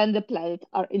and the planet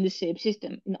are in the same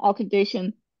system. In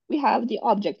occultation, we have the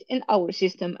object in our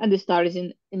system and the star is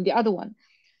in the other one.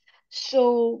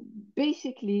 So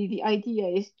basically, the idea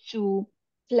is to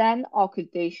plan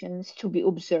occultations to be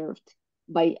observed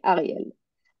by Ariel.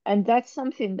 And that's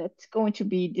something that's going to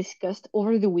be discussed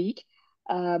over the week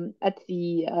at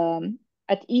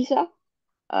ESA,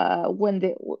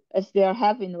 as they are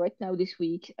having right now this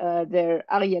week their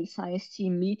Ariel science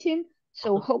team meeting.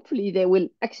 So hopefully they will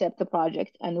accept the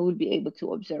project and we'll be able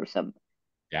to observe some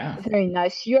very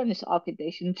nice Uranus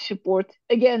occultation to support,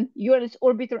 again, Uranus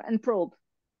orbiter and probe.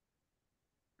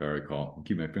 Very cool. I'll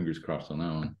keep my fingers crossed on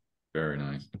that one. Very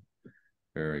nice.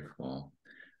 Very cool.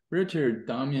 Richard,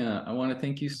 Damya, I want to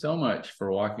thank you so much for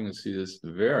walking us through this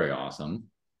very awesome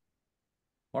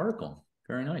article.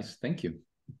 Very nice. Thank you.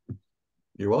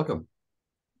 You're welcome.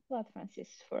 Thanks a lot, Francis,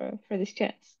 for this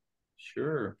chance.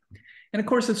 Sure. And of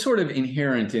course, it's sort of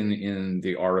inherent in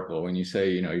the article when you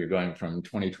say, you're going from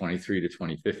 2023 to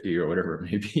 2050 or whatever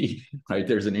it may be, right?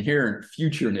 There's an inherent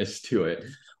futureness to it.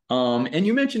 And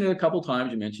you mentioned it a couple of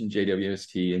times. You mentioned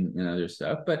JWST and other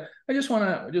stuff, but I just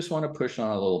want to push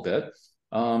on a little bit.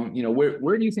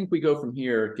 Where do you think we go from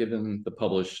here, given the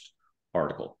published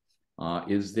article?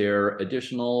 Is there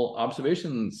additional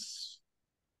observations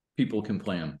people can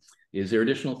plan? Is there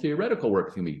additional theoretical work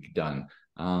that can be done?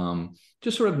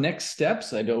 Just sort of next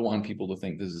steps. I don't want people to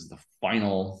think this is the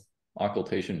final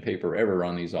occultation paper ever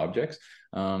on these objects.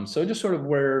 So just sort of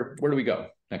where do we go?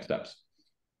 Next steps.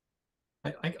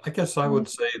 I guess I would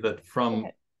say that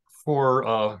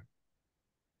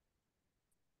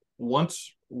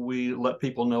once we let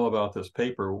people know about this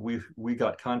paper, we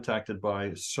got contacted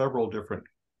by several different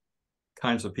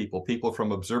kinds of people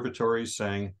from observatories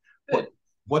saying,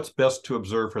 what's best to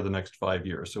observe for the next 5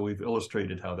 years? So we've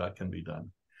illustrated how that can be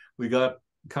done. We got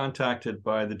contacted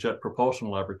by the Jet Propulsion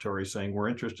Laboratory saying, we're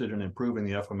interested in improving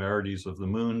the ephemerides of the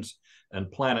moons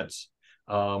and planets.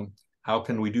 How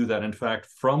can we do that? In fact,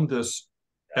 from this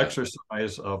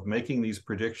exercise of making these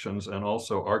predictions and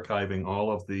also archiving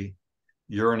all of the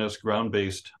Uranus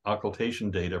ground-based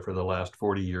occultation data for the last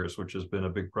 40 years, which has been a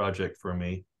big project for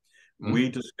me, we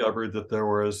discovered that there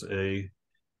was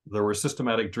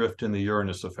systematic drift in the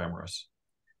Uranus ephemeris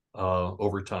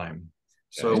over time.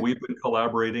 So we've been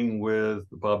collaborating with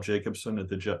Bob Jacobson at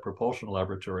the Jet Propulsion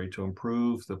Laboratory to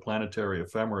improve the planetary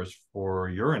ephemeris for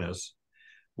Uranus,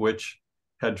 which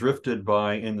had drifted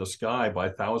in the sky by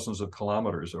thousands of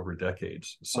kilometers over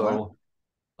decades. So,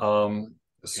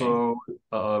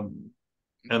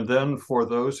 and then for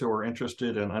those who are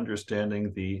interested in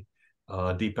understanding the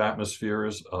deep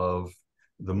atmospheres of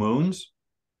the moons,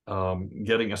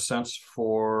 getting a sense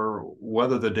for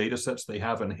whether the data sets they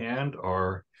have in hand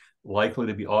are likely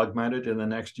to be augmented in the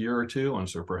next year or two, and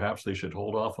so perhaps they should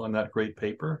hold off on that great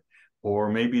paper, or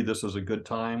maybe this is a good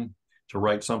time to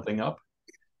write something up.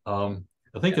 I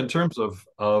think in terms of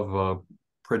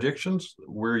predictions,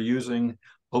 we're using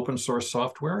open source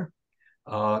software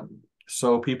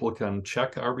so people can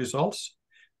check our results.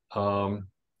 I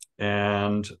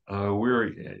have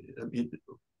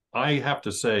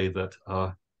to say that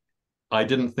I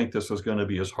didn't think this was going to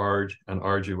be as hard and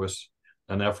arduous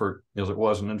an effort as it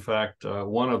was. And in fact,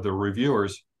 one of the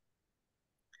reviewers,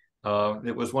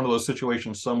 it was one of those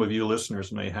situations some of you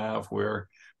listeners may have where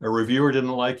a reviewer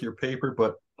didn't like your paper,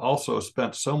 but also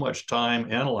spent so much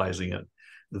time analyzing it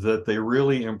that they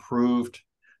really improved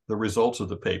the results of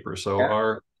the paper. So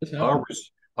our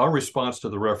response to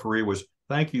the referee was,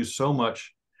 thank you so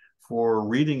much for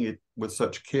reading it with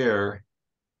such care.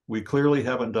 We clearly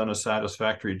haven't done a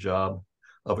satisfactory job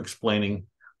of explaining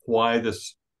why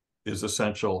this is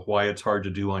essential, why it's hard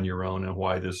to do on your own, and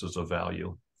why this is of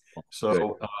value.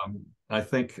 So I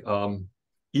think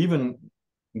even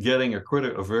getting a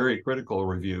very critical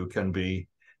review can be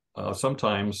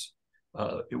sometimes,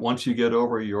 once you get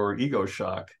over your ego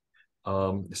shock,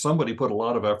 somebody put a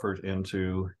lot of effort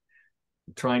into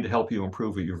trying to help you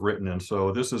improve what you've written. And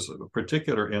so this is a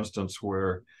particular instance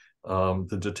where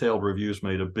the detailed reviews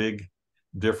made a big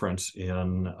difference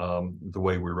in the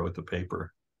way we wrote the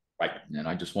paper. Right. And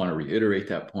I just want to reiterate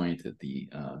that point, that the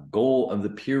goal of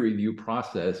the peer review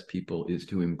process, people, is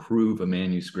to improve a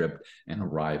manuscript and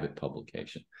arrive at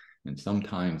publication. And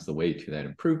sometimes the way to that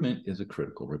improvement is a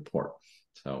critical report.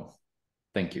 So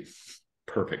thank you.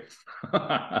 Perfect.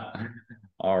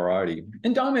 All righty.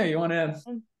 And Damya, you want to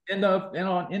end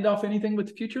off anything with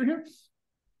the future here?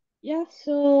 Yeah,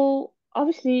 so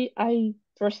obviously I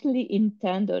personally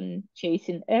intend on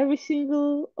chasing every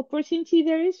single opportunity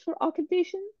there is for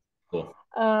occultation. Cool.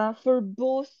 For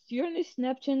both Uranus,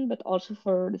 Neptune, but also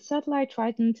for the satellite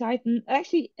Triton,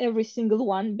 actually every single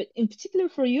one, but in particular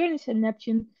for Uranus and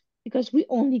Neptune, because we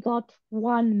only got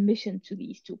one mission to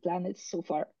these two planets so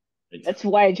far. That's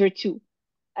Voyager 2.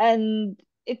 And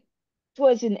it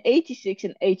was in 86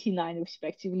 and 89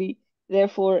 respectively.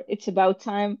 Therefore, it's about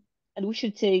time, and we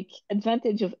should take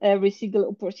advantage of every single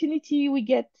opportunity we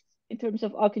get in terms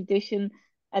of occultation.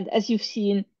 And as you've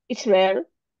seen, it's rare.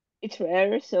 It's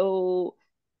rare, so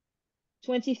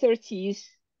 2030s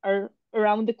are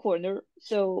around the corner,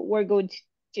 so we're going to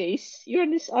chase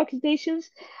Uranus occultations.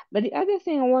 But the other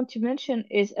thing I want to mention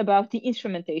is about the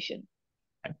instrumentation.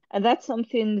 And that's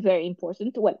something very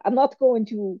important. Well, I'm not going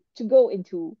to go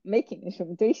into making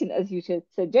instrumentation as you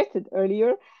suggested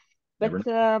earlier, but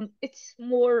it's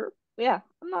more, yeah,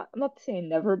 I'm not saying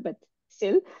never, but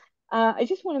still, I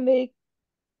just want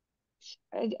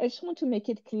to make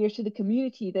it clear to the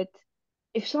community that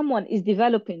if someone is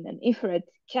developing an infrared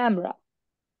camera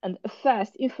and a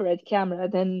fast infrared camera,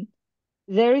 then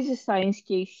there is a science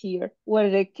case here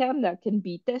where the camera can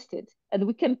be tested and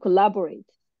we can collaborate.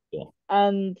 Yeah.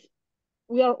 And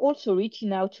we are also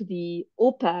reaching out to the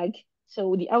OPAG,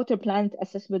 so the Outer Planet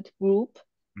Assessment Group,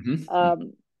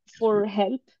 for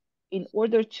help in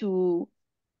order to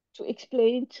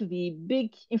explain to the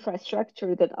big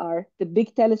infrastructure that are the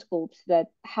big telescopes that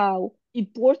how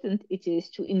important it is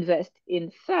to invest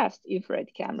in fast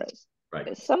infrared cameras.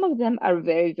 Right. Some of them are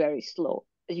very, very slow.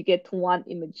 You get one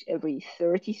image every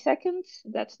 30 seconds.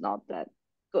 That's not that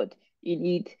good. You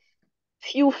need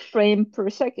few frames per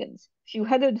second, few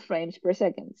hundred frames per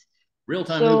second. Real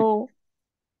time. So,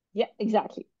 yeah,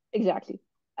 exactly.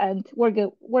 And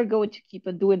we're going to keep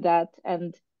on doing that.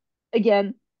 And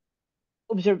again,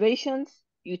 observations,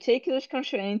 you take those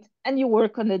constraints and you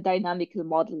work on the dynamical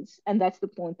models. And that's the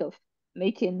point of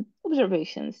making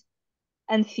observations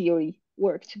and theory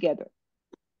work together.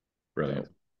 Brilliant.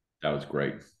 That was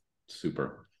great.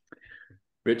 Super.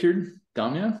 Richard,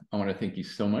 Damya, I want to thank you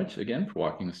so much again for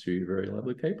walking us through your very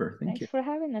lovely paper. Thank you. Thanks for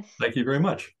having us. Thank you very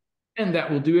much. And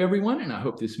that will do, everyone. And I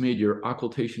hope this made your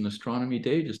Occultation Astronomy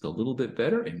Day just a little bit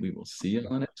better. And we will see you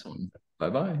on the next one.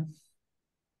 Bye-bye.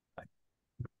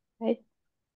 Bye.